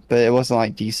laggy, but it wasn't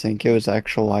like desync. It was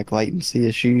actual like latency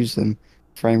issues and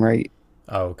frame rate.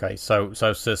 Oh, okay. So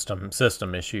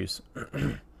system issues.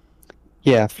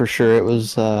 Yeah, for sure. It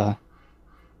was I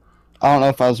don't know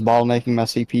if I was bottlenecking my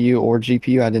CPU or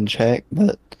GPU. I didn't check,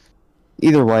 but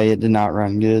either way, it did not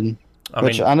run good. I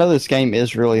Which mean, I know this game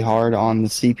is really hard on the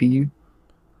CPU,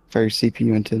 very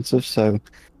CPU intensive, so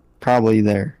probably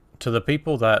there. to the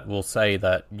people that will say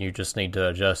that you just need to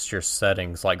adjust your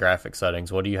settings, like graphic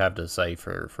settings, what do you have to say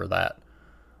for that?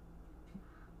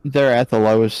 They're at the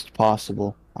lowest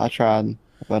possible. I tried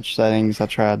a bunch of settings. I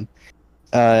tried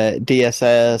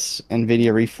DSS,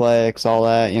 NVIDIA Reflex, all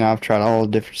that. I've tried all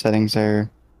the different settings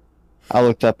there. I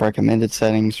looked up recommended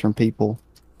settings from people.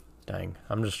 Dang,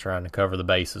 I'm just trying to cover the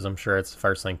bases. I'm sure it's the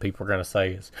first thing people are going to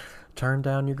say is turn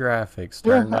down your graphics,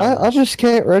 Yeah, turn down I this. just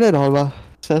can't run it on my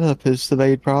setup is the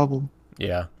main problem.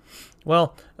 Yeah.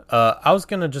 Well, I was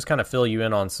going to just kind of fill you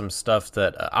in on some stuff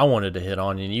that I wanted to hit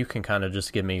on, and you can kind of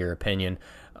just give me your opinion.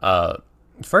 Uh,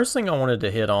 First thing I wanted to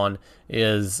hit on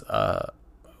is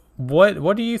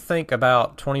what do you think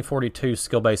about 2042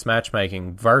 skill-based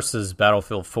matchmaking versus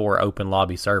Battlefield 4 open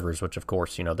lobby servers, which of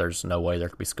course, there's no way there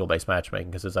could be skill-based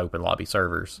matchmaking because it's open lobby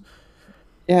servers.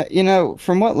 Yeah,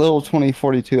 from what little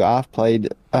 2042 I've played,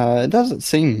 it doesn't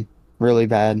seem really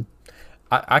bad.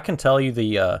 I can tell you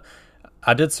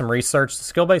I did some research. The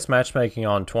skill-based matchmaking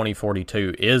on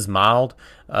 2042 is mild.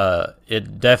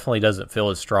 It definitely doesn't feel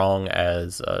as strong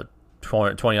as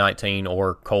 2019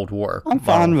 or Cold War. I'm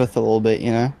fine with a little bit.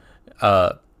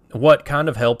 What kind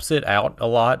of helps it out a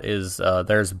lot is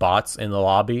there's bots in the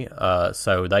lobby,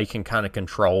 so they can kind of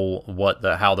control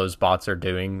how those bots are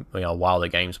doing, while the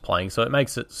game's playing. So it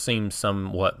makes it seem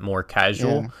somewhat more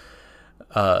casual.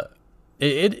 Yeah.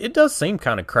 It does seem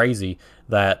kind of crazy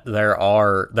that they're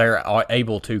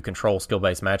able to control skill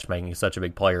based matchmaking such a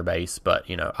big player base, but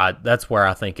that's where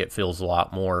I think it feels a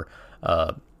lot more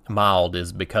mild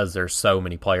is because there's so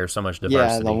many players, so much Yeah,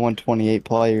 diversity. the 128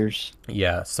 players.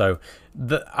 Yeah, so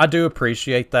I do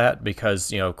appreciate that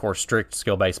because of course strict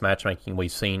skill based matchmaking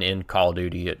we've seen in Call of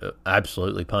Duty, it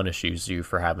absolutely punishes you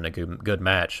for having a good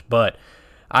match, but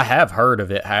I have heard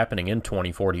of it happening in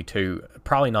 2042.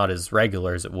 Probably not as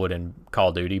regular as it would in Call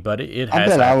of Duty, but it I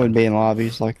has bet I would happened. be in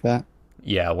lobbies like that.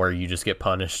 Yeah, where you just get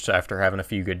punished after having a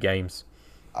few good games.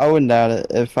 I wouldn't doubt it.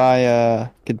 If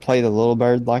I could play the little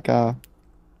bird like I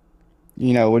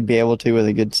would be able to with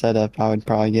a good setup, I would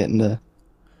probably get into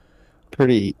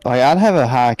pretty like I'd have a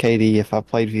high KD if I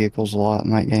played vehicles a lot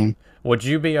in that game. Would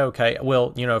you be okay?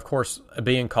 Well, of course,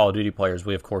 being Call of Duty players,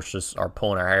 we of course just are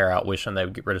pulling our hair out, wishing they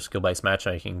would get rid of skill-based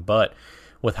matchmaking. But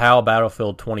with how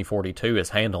Battlefield 2042 is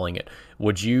handling it,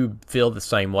 would you feel the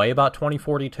same way about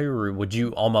 2042, or would you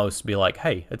almost be like,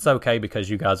 "Hey, it's okay because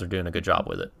you guys are doing a good job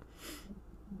with it"?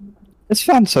 It's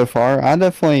fun so far. I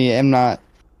definitely am not.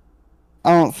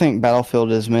 I don't think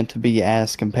Battlefield is meant to be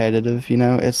as competitive.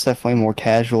 It's definitely a more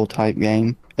casual type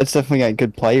game. It's definitely got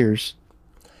good players.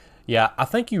 Yeah, I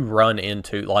think you run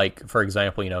into, like, for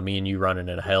example, me and you running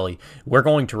in a heli, we're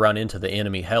going to run into the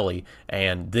enemy heli,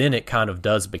 and then it kind of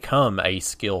does become a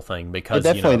skill thing It because,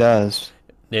 definitely does.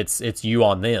 it's you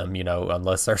on them,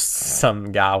 unless there's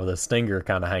some guy with a stinger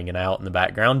kind of hanging out in the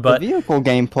background. The But vehicle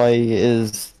gameplay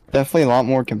is definitely a lot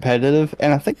more competitive,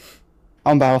 and I think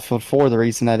on Battlefield 4 the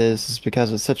reason that is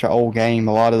because it's such an old game.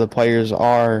 A lot of the players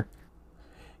are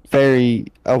very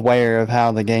aware of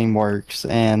how the game works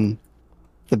and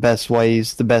the best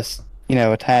ways, the best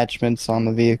attachments on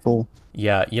the vehicle.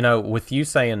 yeah, with you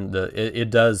saying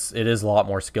it is a lot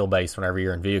more skill based whenever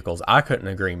you're in vehicles. I couldn't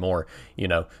agree more.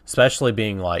 Especially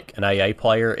being like an AA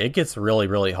player, it gets really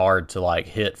really hard to like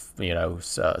hit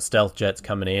stealth jets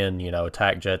coming in,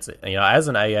 attack jets. As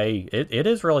an AA, it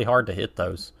is really hard to hit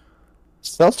those.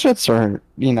 Stealth jets are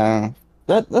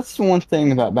that's the one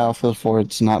thing about Battlefield 4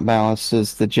 it's not balanced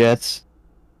is the jets.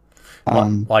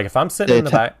 Like if I'm sitting the in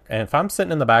the back, and if I'm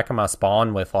sitting in the back of my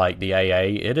spawn with like the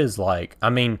AA, it is like, I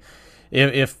mean,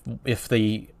 if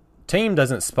the team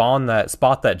doesn't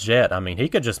spot that jet, I mean, he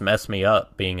could just mess me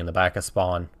up being in the back of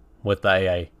spawn with the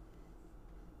AA.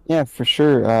 Yeah, for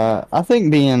sure. I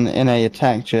think being in a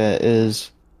attack jet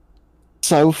is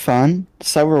so fun,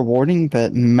 so rewarding,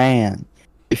 but man,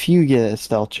 if you get a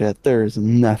stealth jet, there's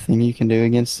nothing you can do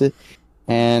against it.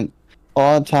 And a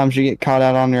lot of times you get caught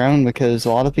out on your own because a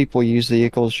lot of people use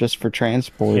vehicles just for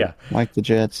transport, Yeah. like the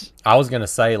jets. I was gonna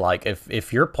say, like,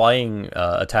 if you're playing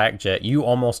attack jet, you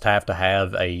almost have to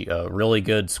have a really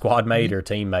good squad mate or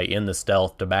teammate in the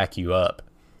stealth to back you up.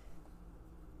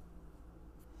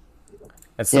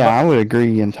 And Yeah, I would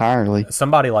agree entirely.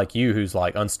 somebody like you who's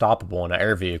like unstoppable in an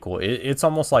air vehicle, it's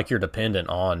almost like you're dependent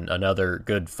on another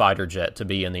good fighter jet to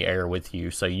be in the air with you,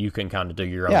 so you can kind of do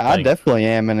your own Yeah, I thing. definitely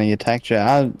am in a attack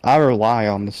jet. I rely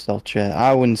on the stealth jet.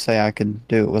 I wouldn't say I could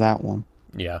do it without one.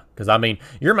 Yeah, because I mean,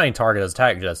 your main target as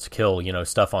attack jet is to kill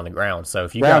stuff on the ground. So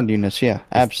if you got Ground units, yeah,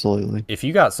 absolutely. if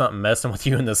you got something messing with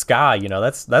you in the sky,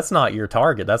 that's not your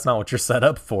target. That's not what you're set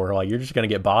up for. Like you're just gonna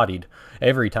get bodied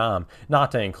every time.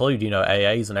 Not to include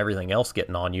AAs and everything else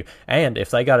getting on you. And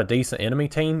if they got a decent enemy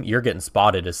team, you're getting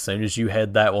spotted as soon as you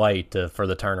head that way for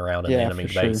the turnaround in the Yeah, enemy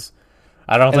for sure. base.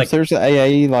 I don't And if think. there's an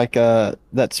AA like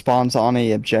that spawns on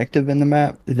a objective in the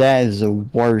map, that is the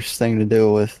worst thing to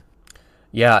deal with.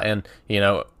 Yeah, and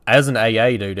as an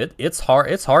AA dude, it's hard.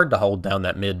 It's hard to hold down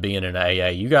that mid being in an AA.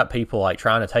 You got people like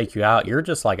trying to take you out. You're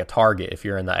just like a target if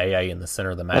you're in the AA in the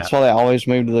center of the map. That's why they always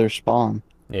move to their spawn.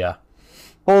 Yeah,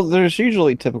 Well, there's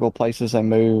usually typical places they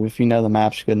move if you know the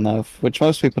map's good enough, which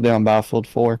most people do on Battlefield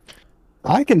 4.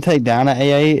 I can take down an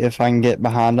AA if I can get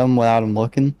behind them without them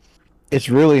looking. It's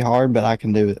really hard, but I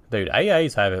can do it. dude,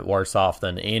 AAs have it worse off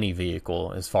than any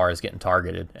vehicle as far as getting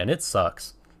targeted, and it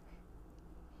sucks.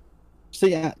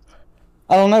 See, I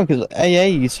don't know, because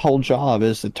AA's whole job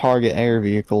is to target air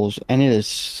vehicles, and it is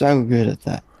so good at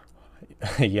that.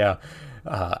 Yeah,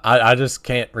 I just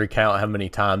can't recount how many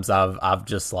times I've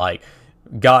just like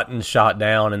gotten shot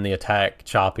down in the attack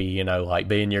choppy, like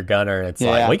being your gunner. And it's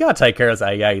like, Yeah. we got to take care of this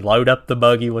AA. Load up the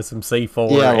buggy with some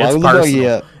C4. Yeah, It's load the buggy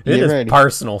personal. up. It Get is ready.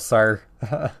 personal, sir.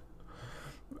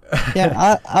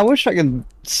 Yeah, I wish I could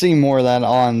see more of that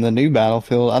on the new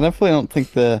Battlefield. I definitely don't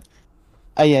think the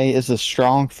AA is as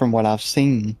strong from what I've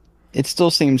seen. It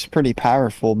still seems pretty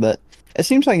powerful, but it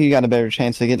seems like you got a better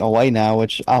chance of getting away now,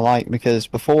 which I like because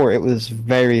before it was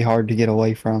very hard to get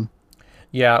away from.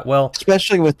 Yeah, well,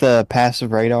 Especially with the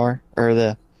passive radar or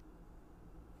the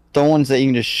ones that you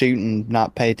can just shoot and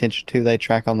not pay attention to. They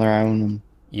track on their own and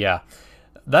yeah.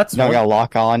 That's you don't one, got to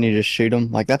lock on. You just shoot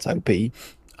them. Like that's OP.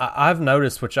 I've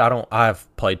noticed, which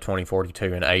I've played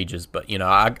 2042 in ages, but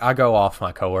I go off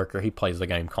my coworker. He plays the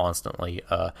game constantly.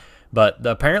 But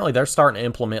apparently they're starting to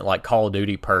implement like Call of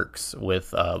Duty perks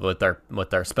with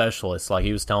their specialists. Like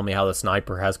he was telling me how the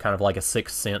sniper has kind of like a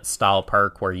Sixth Sense style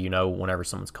perk where whenever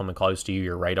someone's coming close to you,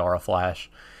 your radar will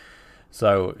flash.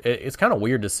 So it's kind of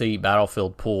weird to see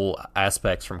Battlefield pull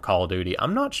aspects from Call of Duty.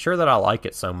 I'm not sure that I like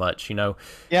it so much.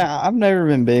 Yeah, I've never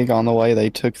been big on the way they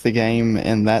took the game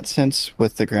in that sense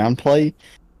with the ground play.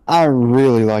 I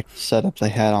really like the setup they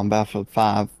had on Battlefield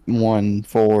 5, 1,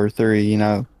 4, 3.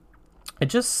 It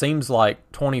just seems like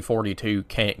 2042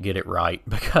 can't get it right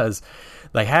because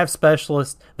they have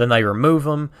specialists, then they remove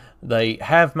them, they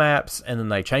have maps, and then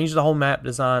they change the whole map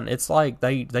design. It's like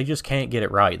they just can't get it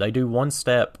right. They do one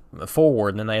step forward,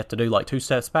 and then they have to do like two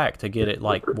steps back to get it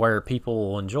like where people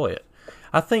will enjoy it.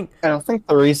 I think And I think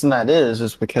the reason that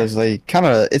is because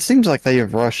it seems like they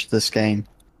have rushed this game.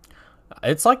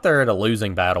 it's like they're at a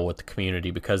losing battle with the community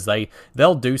because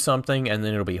they'll do something and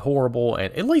then it'll be horrible,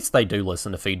 and at least they do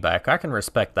listen to feedback. I can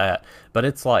respect that, but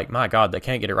it's like, my God, they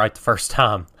can't get it right the first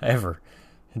time ever.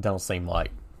 It don't seem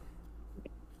like.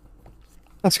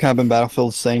 That's kind of been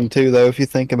Battlefield's thing too, though, if you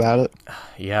think about it.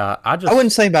 Yeah, I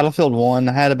wouldn't say Battlefield 1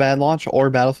 had a bad launch or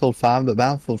Battlefield 5, but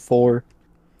Battlefield 4,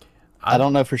 I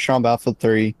don't know for sure on Battlefield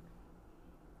 3.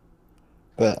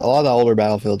 But a lot of the older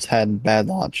Battlefields had bad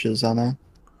launches, I know.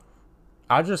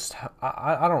 I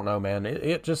don't know, man.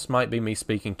 It just might be me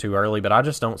speaking too early, but I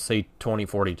just don't see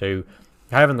 2042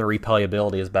 having the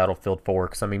replayability as Battlefield 4.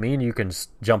 Because, I mean, me and you can just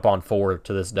jump on 4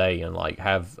 to this day and, like,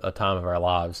 have a time of our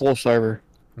lives. Full server.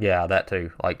 Yeah, that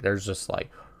too. Like, there's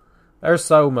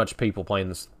so much people playing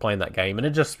that game, and it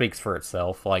just speaks for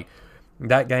itself. Like,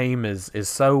 that game is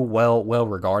so well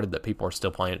regarded that people are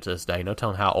still playing it to this day. No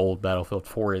telling how old Battlefield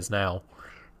 4 is now.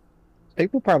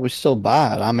 People probably still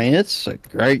buy it. I mean, it's a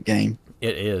great game.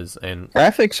 It is, and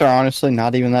Graphics are honestly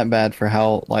not even that bad for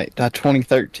how, like,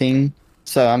 2013.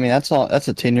 So, I mean, that's a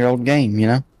 10-year-old game,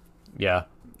 yeah,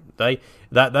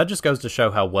 that just goes to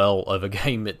show how well of a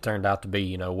game it turned out to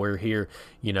be. We're here,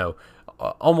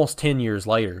 almost 10 years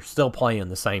later, still playing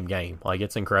the same game. Like,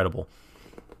 it's incredible.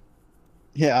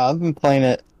 Yeah, I've been playing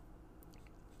it,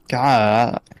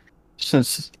 God,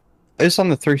 since it's on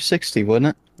the 360, wasn't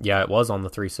it? Yeah, it was on the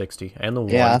 360 and the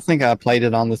Yeah, I one. think I played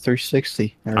it on the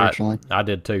 360 I originally. I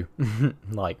did too.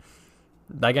 Like,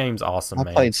 that game's awesome, I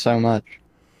man. played so much.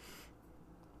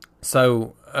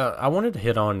 So I wanted to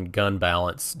hit on gun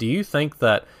balance. Do you think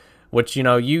that, which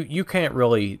you can't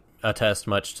really attest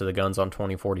much to the guns on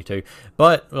 2042,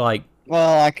 but like,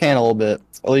 Well, I can a little bit,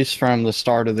 at least from the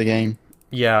start of the game.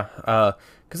 yeah,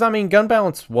 because I mean, gun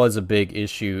balance was a big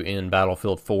issue in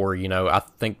Battlefield 4. I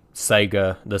think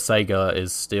the Sega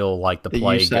is still like the The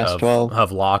plague USAS of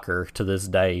 12. Locker to this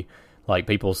day. Like,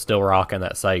 people still rocking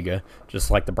that Sega,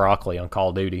 just like the broccoli on Call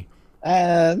of Duty.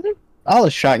 Uh, all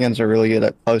the shotguns are really good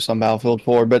at close on Battlefield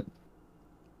 4, but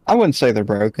I wouldn't say they're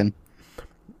broken.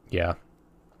 Yeah.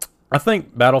 I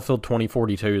think Battlefield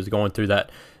 2042 is going through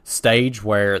that stage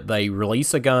where they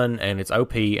release a gun and it's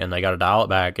OP and they got to dial it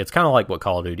back. It's kind of like what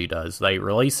Call of Duty does. They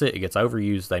release it, it gets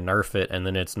overused, they nerf it, and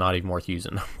then it's not even worth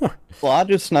using no more. Well, I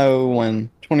just know when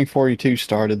 2042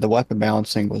 started, the weapon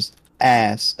balancing was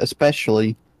ass,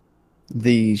 especially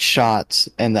the shots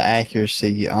and the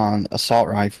accuracy on assault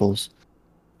rifles.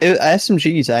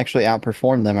 SMGs actually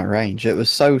outperformed them at range. It was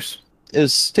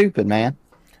stupid, man.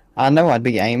 I know I'd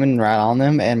be aiming right on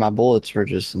them, and my bullets were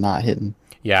just not hitting.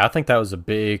 Yeah, I think that was a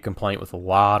big complaint with a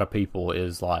lot of people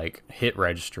is like hit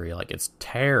registry. Like, it's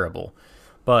terrible.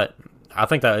 But I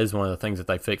think that is one of the things that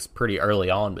they fixed pretty early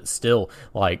on, but still,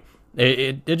 like,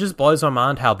 it just blows my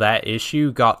mind how that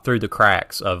issue got through the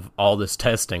cracks of all this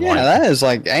testing. Yeah, Like, that is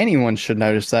like anyone should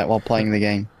notice that while playing the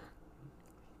game.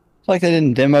 It's like they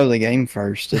didn't demo the game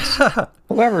first. It's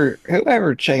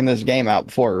whoever checking this game out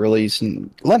before it released,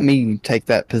 and let me take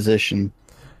that position.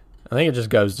 I think it just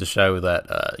goes to show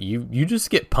that you just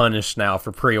get punished now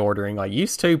for pre-ordering. Like,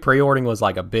 used to, pre-ordering was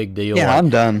like a big deal. Yeah, Like, I'm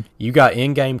done. you got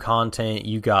in-game content,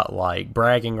 you got like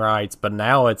bragging rights, but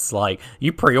now it's like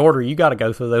you pre-order, you got to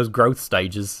go through those growth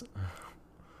stages.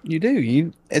 You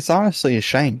do. It's honestly a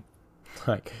shame.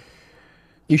 Like,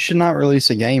 You should not release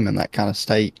a game in that kind of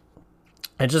state.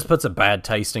 it just puts a bad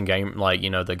taste in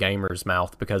the gamer's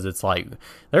mouth, because it's like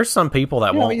there's some people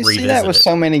that won't You revisit see that with it.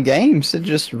 so many games, it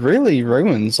just really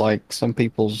ruins like some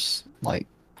people's like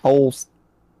whole.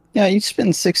 Yeah, you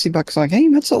spend $60 on a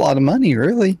game. That's a lot of money,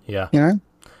 really. Yeah. You know.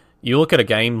 You look at a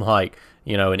game like,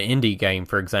 an indie game,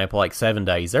 for example, like 7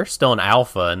 Days. They're still in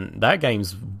alpha, and that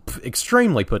game's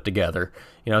extremely put together.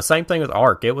 Same thing with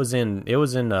Ark. It was in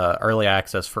early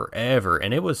access forever,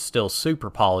 and it was still super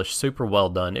polished, super well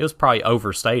done. It was probably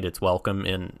overstayed its welcome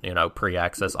in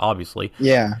pre-access, obviously.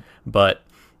 Yeah. But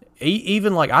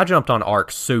even like, I jumped on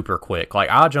Ark super quick. Like,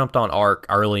 I jumped on Ark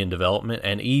early in development,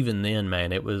 and even then,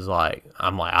 man, it was like,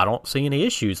 I'm like, I don't see any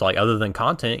issues, like, other than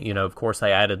content. Of course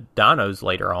they added dinos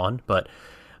later on, but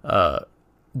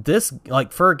this,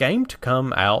 like, for a game to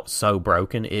come out so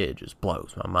broken, it just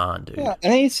blows my mind, dude. Yeah,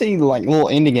 and then you see like little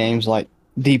indie games like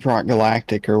Deep Rock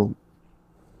Galactic or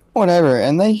whatever,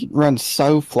 and they run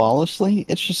so flawlessly.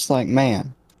 It's just like,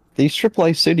 man, these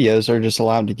AAA studios are just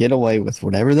allowed to get away with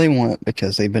whatever they want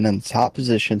because they've been in the top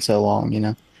position so long.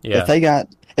 Yeah.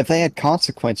 If they had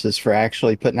consequences for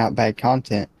actually putting out bad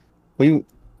content, we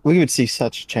would see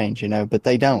such a change. But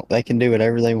they don't. They can do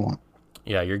whatever they want.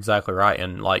 Yeah, you're exactly right.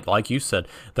 And like you said,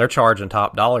 they're charging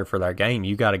top dollar for their game.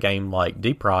 You got a game like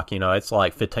Deep Rock, it's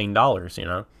like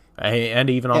 $15, and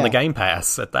even on the Yeah. Game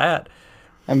Pass at that.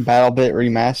 And BattleBit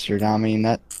Remastered, I mean,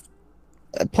 that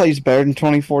plays better than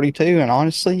 2042, and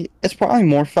honestly, it's probably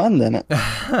more fun than it.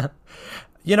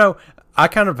 I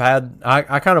kind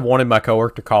of wanted my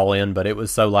coworker to call in, but it was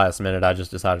so last minute I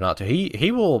just decided not to.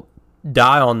 He will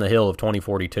die on the hill of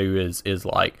 2042 is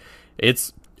like,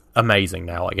 it's amazing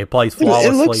now. Like, it plays It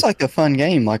flawlessly. looks like a fun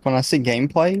game. Like, when I see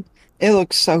gameplay, it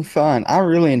looks so fun. I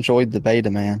really enjoyed the beta,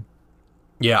 man.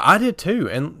 Yeah, I did too.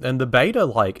 And the beta,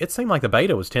 like, it seemed like the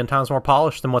beta was 10 times more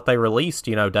polished than what they released,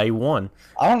 day one.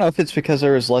 I don't know if it's because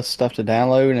there was less stuff to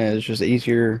download and it's just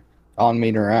easier on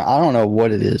me to run. I don't know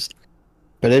what it is,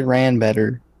 but it ran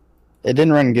better. It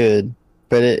didn't run good,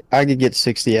 but I could get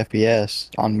 60 FPS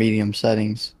on medium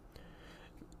settings.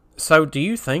 So, do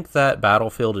you think that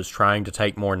Battlefield is trying to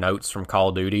take more notes from Call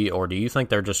of Duty, or do you think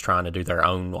they're just trying to do their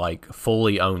own, like,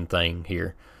 fully owned thing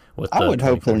here? I would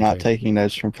hope they're not taking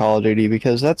notes from Call of Duty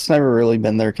because that's never really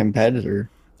been their competitor.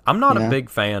 I'm not a big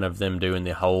fan of them doing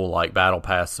the whole, like, Battle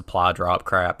Pass supply drop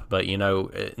crap, but, They've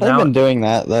been doing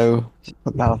that, though,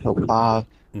 with Battlefield 5.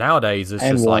 Nowadays, it's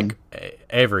And just one. like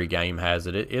every game has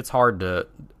it. It's hard to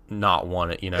not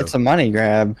want it, you know. It's a money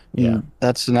grab. Yeah.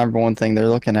 That's the number one thing they're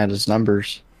looking at is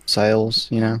numbers, sales,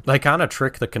 you know. They kind of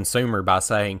trick the consumer by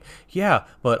saying, yeah,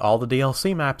 but all the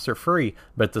DLC maps are free,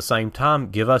 but at the same time,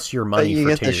 give us your But money you for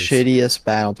get tiers. the shittiest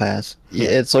battle pass. Yeah,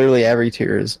 it's literally every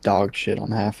tier is dog shit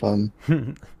on half of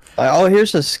them. Like, oh,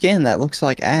 here's a skin that looks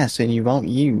like ass and you won't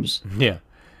use. Yeah.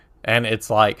 And it's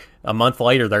like a month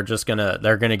later they're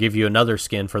gonna give you another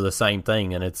skin for the same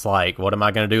thing, and it's like, what am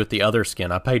I gonna do with the other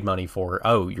skin I paid money for?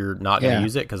 Oh, you're not gonna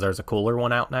use it because there's a cooler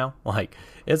one out now? Like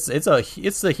it's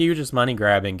the hugest money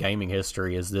grab in gaming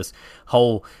history, is this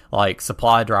whole like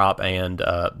supply drop and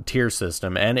tier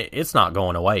system, and it's not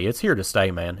going away. It's here to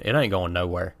stay, man. It ain't going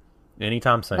nowhere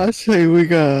anytime soon. I'd say we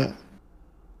got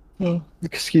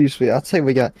excuse me, I'd say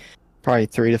we got probably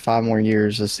 3 to 5 more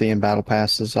years of seeing battle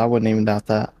passes. I wouldn't even doubt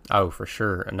that. Oh, for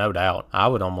sure, no doubt. I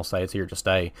would almost say it's here to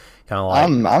stay. Kind of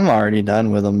like I'm already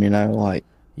done with them, you know. Like,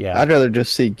 yeah, I'd rather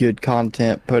just see good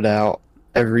content put out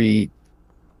every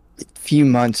few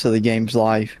months of the game's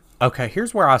life. Okay,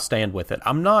 here's where I stand with it.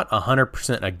 I'm not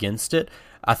 100% against it.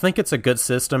 I think it's a good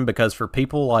system because for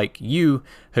people like you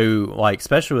who, like,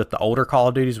 especially with the older Call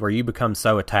of Duties where you become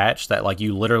so attached that, like,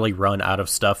 you literally run out of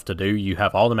stuff to do, you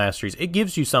have all the masteries, it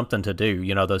gives you something to do,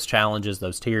 you know, those challenges,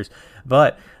 those tiers.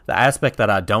 But the aspect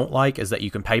that I don't like is that you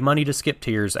can pay money to skip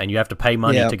tiers and you have to pay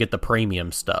money to get the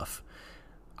premium stuff.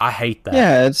 I hate that.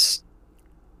 Yeah, it's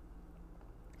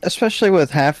especially with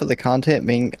half of the content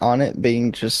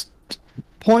being just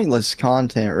pointless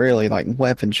content, really, like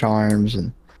weapon charms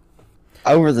and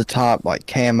over the top like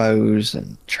camos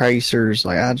and tracers.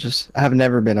 Like, I have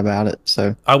never been about it.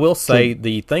 So I will say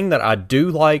the thing that I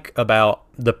do like about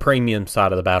the premium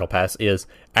side of the battle pass is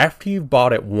after you've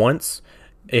bought it once,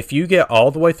 if you get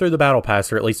all the way through the battle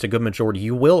pass, or at least a good majority,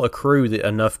 you will accrue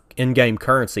enough in-game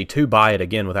currency to buy it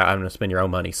again without having to spend your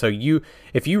own money. So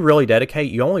if you really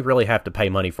dedicate, you only really have to pay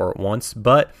money for it once,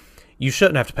 but you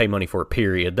shouldn't have to pay money for it,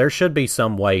 period. There should be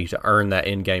some way to earn that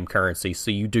in-game currency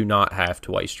so you do not have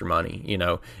to waste your money. You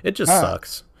know, it just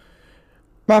sucks.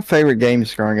 My favorite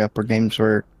games growing up were games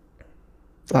where,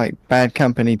 like Bad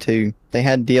Company 2, they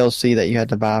had DLC that you had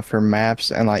to buy for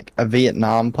maps and like a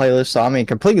Vietnam playlist. So, I mean,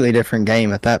 completely different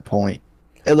game at that point.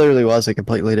 It literally was a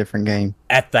completely different game.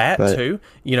 At that, too,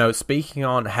 you know, speaking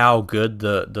on how good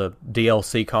the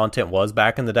DLC content was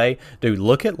back in the day, dude,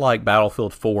 look at, like,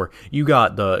 Battlefield 4. You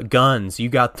got the guns. You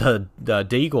got the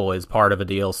Deagle as part of a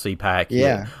DLC pack.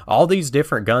 Yeah. All these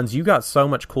different guns. You got so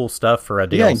much cool stuff for a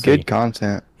DLC. Yeah, good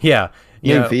content. Yeah.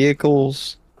 New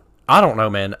vehicles. I don't know,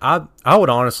 man. I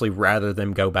would honestly rather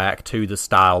them go back to the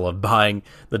style of buying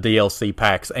the DLC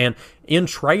packs and in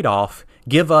trade-off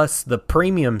give us the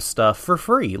premium stuff for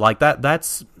free. Like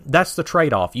that's the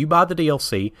trade-off. You buy the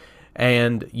DLC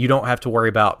and you don't have to worry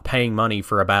about paying money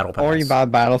for a battle pass. Or you buy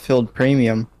Battlefield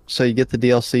Premium so you get the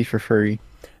DLC for free.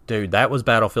 Dude, that was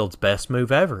Battlefield's best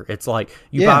move ever. It's like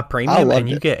you buy premium and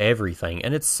you get everything,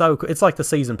 and it's like the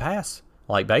season pass.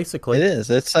 Like, basically. It is.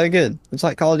 It's so good. It's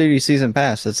like Call of Duty Season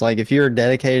Pass. It's like if you're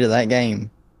dedicated to that game,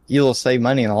 you'll save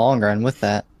money in the long run with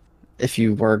that if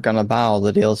you were going to buy all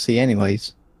the DLC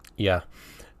anyways. Yeah.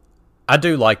 I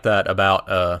do like that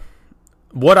about...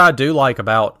 what I do like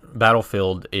about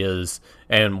Battlefield is,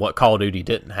 and what Call of Duty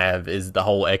didn't have, is the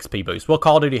whole XP boost. Well,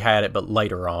 Call of Duty had it, but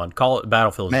later on.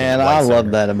 Battlefield... Man, I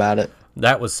love that about it.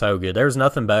 That was so good. There's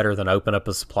nothing better than open up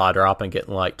a supply drop and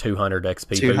getting like 200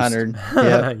 XP 200,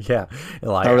 boost. Yeah.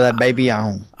 Like, over that baby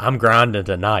on. I'm grinding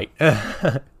tonight.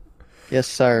 Yes,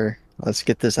 sir. Let's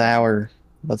get this hour.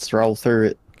 Let's roll through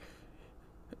it.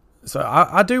 So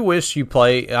I do wish you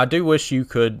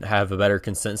could have a better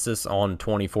consensus on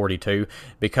 2042,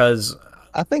 because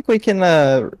I think we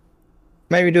can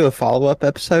maybe do a follow-up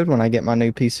episode when I get my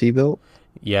new PC built.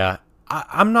 Yeah.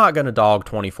 I'm not going to dog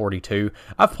 2042.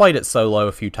 I've played it solo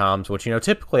a few times, which, you know,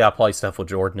 typically I play stuff with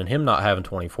Jordan, and him not having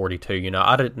 2042, you know,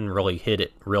 I didn't really hit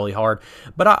it really hard.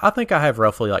 But I think I have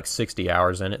roughly like 60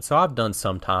 hours in it, so I've done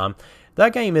some time.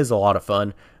 That game is a lot of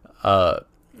fun,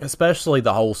 especially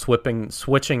the whole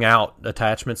switching out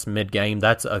attachments mid-game.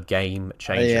 That's a game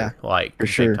changer, like, for big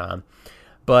sure. time.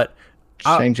 But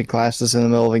changing classes in the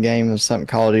middle of a game is something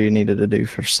Call of Duty needed to do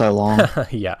for so long.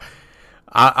 Yeah.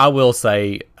 I will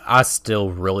say... I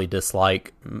still really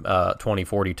dislike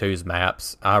 2042's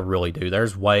maps. I really do.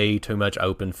 There's way too much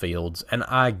open fields, and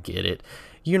I get it.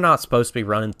 You're not supposed to be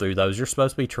running through those. You're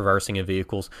supposed to be traversing in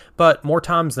vehicles. But more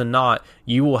times than not,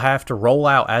 you will have to roll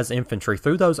out as infantry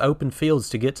through those open fields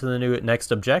to get to the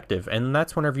next objective, and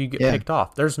that's whenever you get picked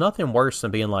off. There's nothing worse than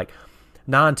being like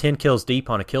 9-10 kills deep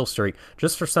on a kill streak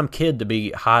just for some kid to be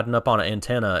hiding up on an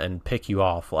antenna and pick you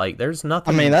off. Like, there's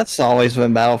nothing... I mean, that's always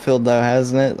been Battlefield, though,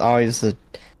 hasn't it? Always the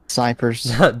snipers.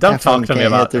 Don't Half of talk them to me can't hit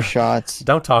about their shots.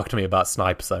 don't talk to me about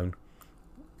Snipe Zone.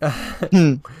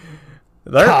 Hmm.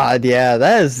 There, God, yeah,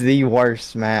 that is the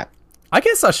worst map. I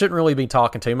guess I shouldn't really be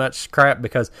talking too much crap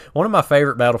because one of my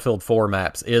favorite Battlefield 4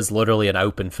 maps is literally an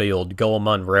open field,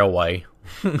 Guillemon Railway.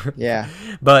 Yeah,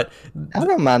 But I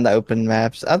don't mind the open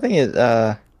maps. I think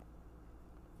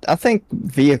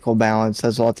vehicle balance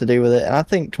has a lot to do with it, and I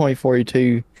think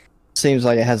 2042 seems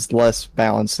like it has less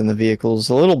balance in the vehicles.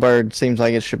 The Little Bird seems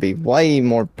like it should be way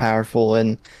more powerful,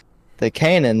 and the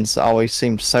cannons always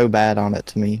seem so bad on it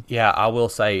to me. yeah, I will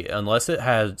say, unless it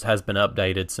has been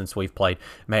updated since we've played,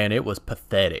 man, it was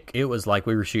pathetic. It was like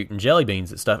we were shooting jelly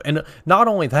beans at stuff. And not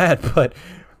only that, but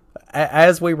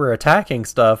as we were attacking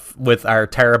stuff with our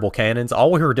terrible cannons,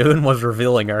 all we were doing was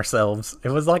revealing ourselves. It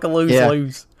was like a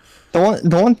lose-lose.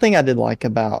 The one thing I did like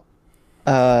about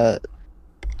uh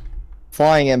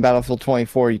flying in Battlefield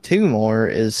 2042 more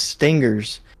is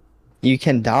stingers. You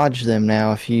can dodge them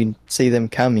now if you see them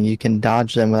coming. You can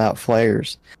dodge them without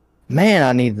flares. Man,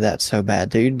 I needed that so bad,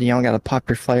 dude. Y'all got to pop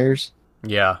your flares.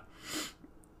 Yeah.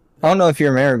 I don't know if you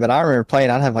remember, but I remember playing.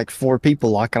 I'd have like 4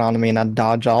 people locking onto me, and I'd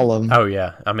dodge all of them. Oh,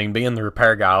 yeah. I mean, being the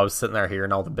repair guy, I was sitting there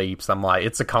hearing all the beeps. I'm like,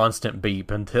 it's a constant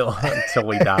beep until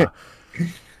we die.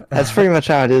 That's pretty much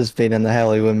how it is being in the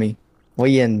heli with me.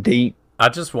 We in deep. I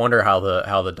just wonder how the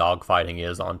dogfighting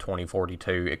is on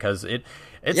 2042 because it's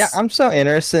Yeah, I'm so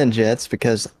interested in jets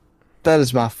because that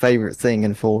is my favorite thing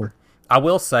in 4. I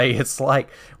will say it's like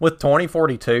with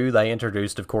 2042 they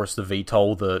introduced of course the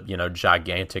VTOL, the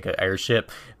gigantic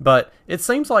airship, but it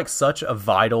seems like such a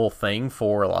vital thing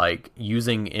for like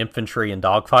using infantry and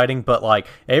dogfighting, but like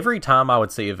every time I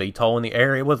would see a VTOL in the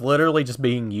air it was literally just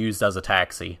being used as a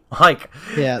taxi. Like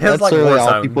Yeah, it was that's like really all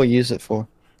Warzone. people use it for.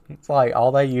 It's like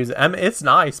all they use. I mean, it's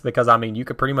nice because I mean you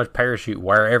could pretty much parachute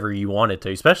wherever you wanted to,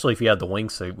 especially if you had the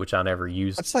wingsuit, which I never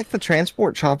used. It's like the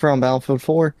transport chopper on Battlefield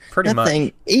 4. Pretty that much.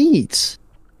 thing eats.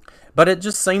 But it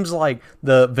just seems like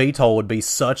the VTOL would be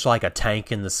such like a tank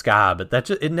in the sky, but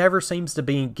it never seems to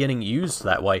be getting used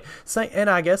that way. And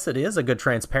I guess it is a good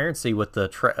transparency with the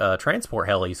transport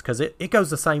helis because it goes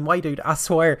the same way, dude. I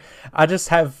swear, I just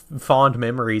have fond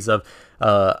memories of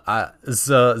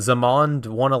Zamond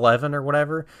 111 or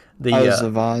whatever.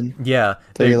 Zavod Yeah,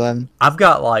 311. I've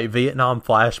got like Vietnam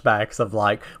flashbacks of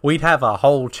like we'd have a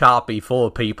whole choppy full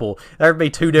of people. There'd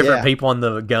be 2 different Yeah. people on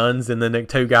the guns, and then the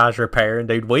 2 guys repairing.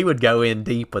 Dude, we would go in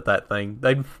deep with that thing.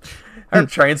 Our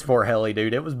transport heli,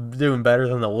 dude, it was doing better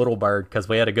than the Little Bird because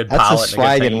we had a good That's pilot a and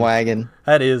a good swaggin' team. wagon.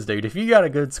 That is, dude. If you got a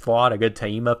good squad, a good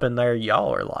team up in there,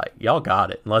 y'all got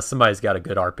it. Unless somebody's got a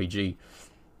good RPG.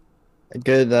 A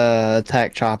good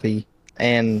attack choppy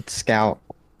and scout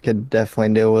could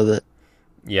definitely deal with it.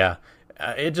 Yeah.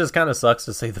 It just kind of sucks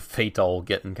to see the VTOL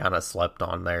getting kind of slept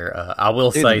on there. I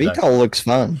will Dude, say the that VTOL looks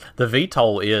fun. the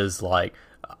VTOL is like,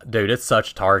 dude, it's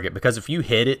such a target because if you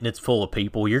hit it and it's full of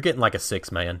people, you're getting like a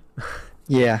 6-man.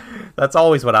 Yeah. That's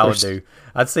always what I would There's- do.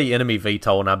 I'd see enemy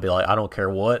VTOL and I'd be like, I don't care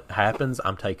what happens,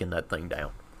 I'm taking that thing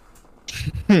down.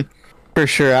 For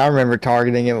sure. I remember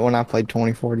targeting it when I played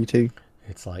 2042.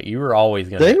 It's like you were always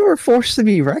gonna. They were forced to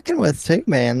be reckoned with too,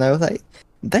 man, though.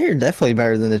 They're definitely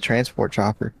better than the transport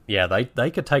chopper. Yeah,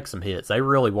 they could take some hits. They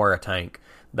really were a tank.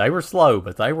 They were slow,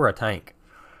 but they were a tank.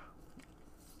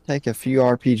 Take a few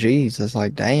RPGs. It's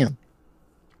like, damn.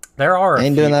 There are a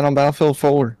Ain't few, doing that on Battlefield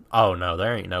 4. Oh no,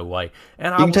 there ain't no way.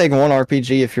 And You can take one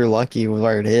RPG if you're lucky with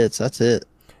where it hits. That's it.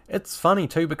 It's funny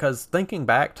too because thinking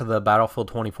back to the Battlefield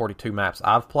 2042 maps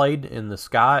I've played in the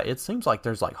sky, it seems like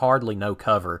there's like hardly no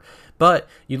cover. But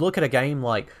you look at a game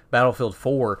like Battlefield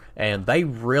 4 and they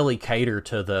really cater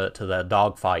to the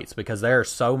dogfights because there's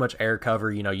so much air cover.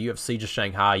 You have Siege of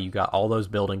Shanghai, you got all those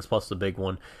buildings plus the big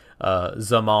one.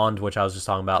 Zamond, which I was just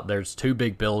talking about, there's 2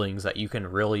 big buildings that you can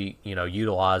really,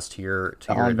 utilize to your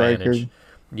advantage.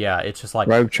 Yeah, it's just like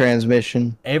Rogue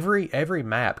transmission. every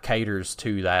map caters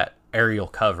to that aerial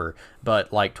cover,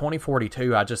 but like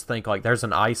 2042 I just think like there's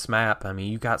an ice map. I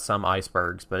mean, you got some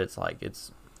icebergs, but it's like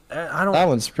I don't. That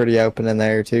one's pretty open in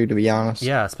there too, to be honest.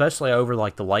 Yeah, especially over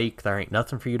like the lake, there ain't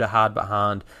nothing for you to hide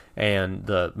behind. And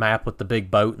the map with the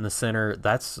big boat in the center,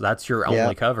 that's your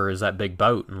only cover is that big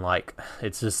boat, and like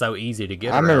it's just so easy to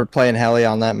get I around. remember playing heli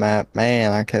on that map.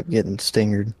 Man, I kept getting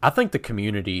stingered. I think the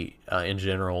community in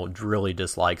general really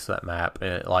dislikes that map.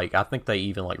 Like I think they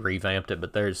even like revamped it,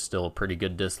 but there's still a pretty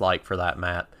good dislike for that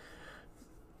map.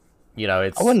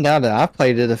 It's I wouldn't doubt it. I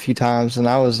played it a few times and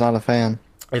I was not a fan.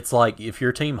 it's like if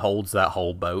your team holds that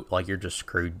whole boat, like you're just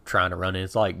screwed trying to run it.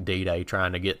 It's like D-Day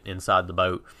trying to get inside the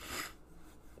boat.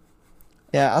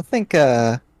 Yeah, I think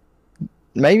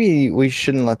maybe we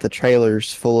shouldn't let the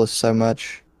trailers fool us so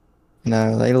much.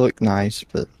 They look nice,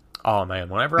 but Oh man,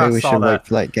 whenever Maybe I we saw should wait that,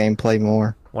 for that gameplay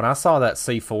more. when I saw that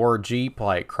C4 Jeep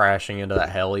like crashing into that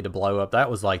heli to blow up, that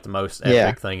was like the most Yeah.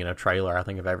 epic thing in a trailer I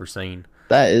think I've ever seen.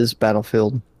 That is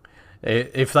Battlefield.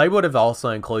 If they would have also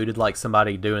included like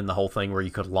somebody doing the whole thing where you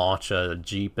could launch a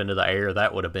Jeep into the air,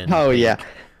 that would have been Oh peak. yeah,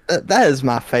 that is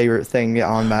my favorite thing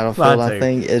on Battlefield. Mine too. I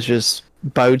think is just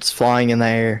boats flying in the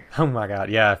air. Oh my god,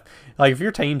 yeah. Like if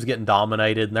your team's getting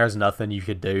dominated and there's nothing you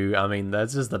could do, I mean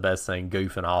that's just the best thing,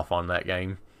 goofing off on that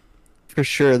game. For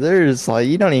sure, there's like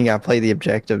you don't even gotta play the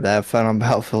objective to have fun on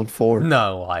Battlefield 4.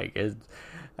 No, like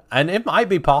and it might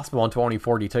be possible in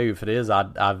 2042. If it is, I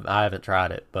haven't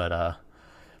tried it, but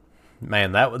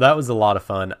man, that was a lot of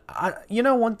fun.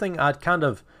 One thing I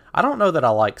don't know that I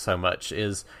like so much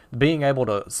is being able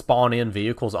to spawn in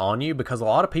vehicles on you, because a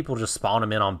lot of people just spawn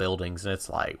them in on buildings, and it's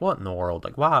like, what in the world?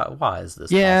 Like, why is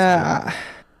this possible? Yeah,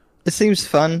 it seems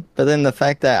fun, but then the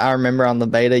fact that I remember on the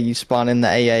beta you spawn in the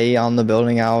AA on the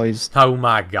building, I always Oh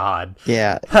my god.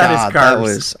 yeah, That is that cursed.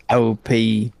 was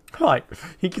OP. Like,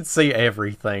 he could see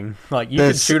everything. Like, you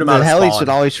could shoot him out The of helis spawn. would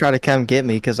always try to come get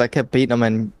me because I kept beating them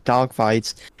in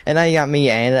dogfights, and now you got me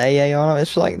and AA on them.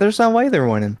 It's like there's no way they're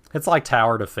winning. It's like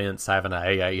tower defense having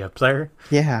an AA up there.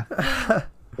 Yeah,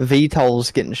 VTOL's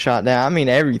getting shot down. I mean,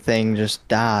 everything just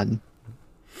died.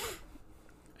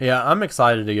 Yeah, I'm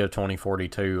excited to go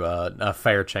 2042. A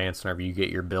fair chance whenever you get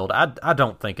your build. I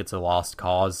don't think it's a lost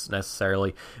cause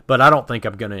necessarily, but I don't think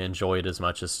I'm going to enjoy it as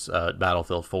much as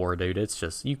Battlefield 4, dude. It's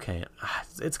just, you can't.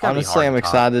 It's going to be hard. Honestly, I'm to top.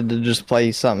 excited to just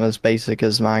play something as basic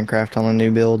as Minecraft on a new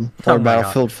build or Oh my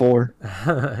Battlefield 4.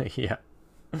 Yeah.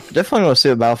 Definitely want to see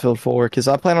a Battlefield 4 because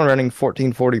I plan on running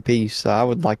 1440p, so I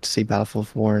would like to see Battlefield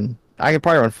 4, and I could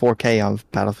probably run 4K on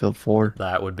Battlefield 4.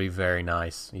 That would be very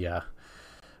nice. Yeah.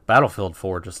 Battlefield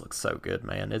 4 just looks so good,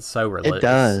 man. It's so It realistic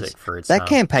does. for its That time.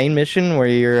 campaign mission where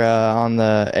you're on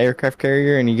the aircraft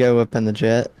carrier and you go up in the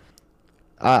jet,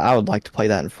 I would like to play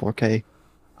that in 4K.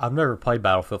 I've never played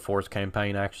Battlefield 4's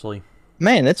campaign, actually.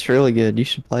 Man, it's really good. You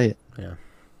should play it. Yeah.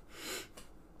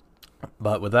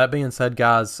 But with that being said,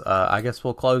 guys, I guess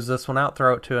we'll close this one out,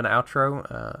 throw it to an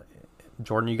outro.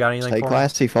 Jordan, you got anything Stay for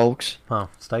classy, folks. me? Huh,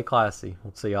 stay classy.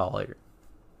 We'll see y'all later.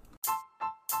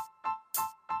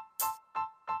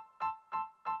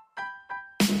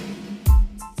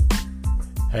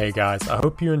 Hey guys, I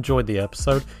hope you enjoyed the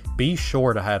episode. Be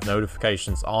sure to have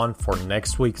notifications on for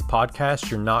next week's podcast.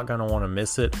 You're not going to want to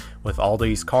miss it. With all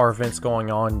these car events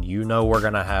going on, you know we're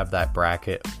going to have that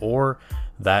bracket or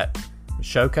that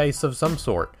showcase of some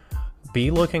sort.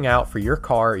 Be looking out for your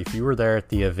car. If you were there at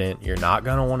the event, you're not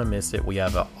going to want to miss it. We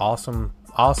have an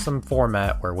awesome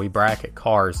format where we bracket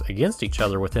cars against each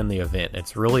other within the event.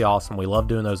 It's really awesome. We love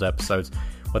doing those episodes.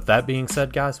 With that being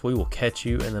said, guys, we will catch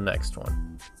you in the next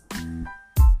one.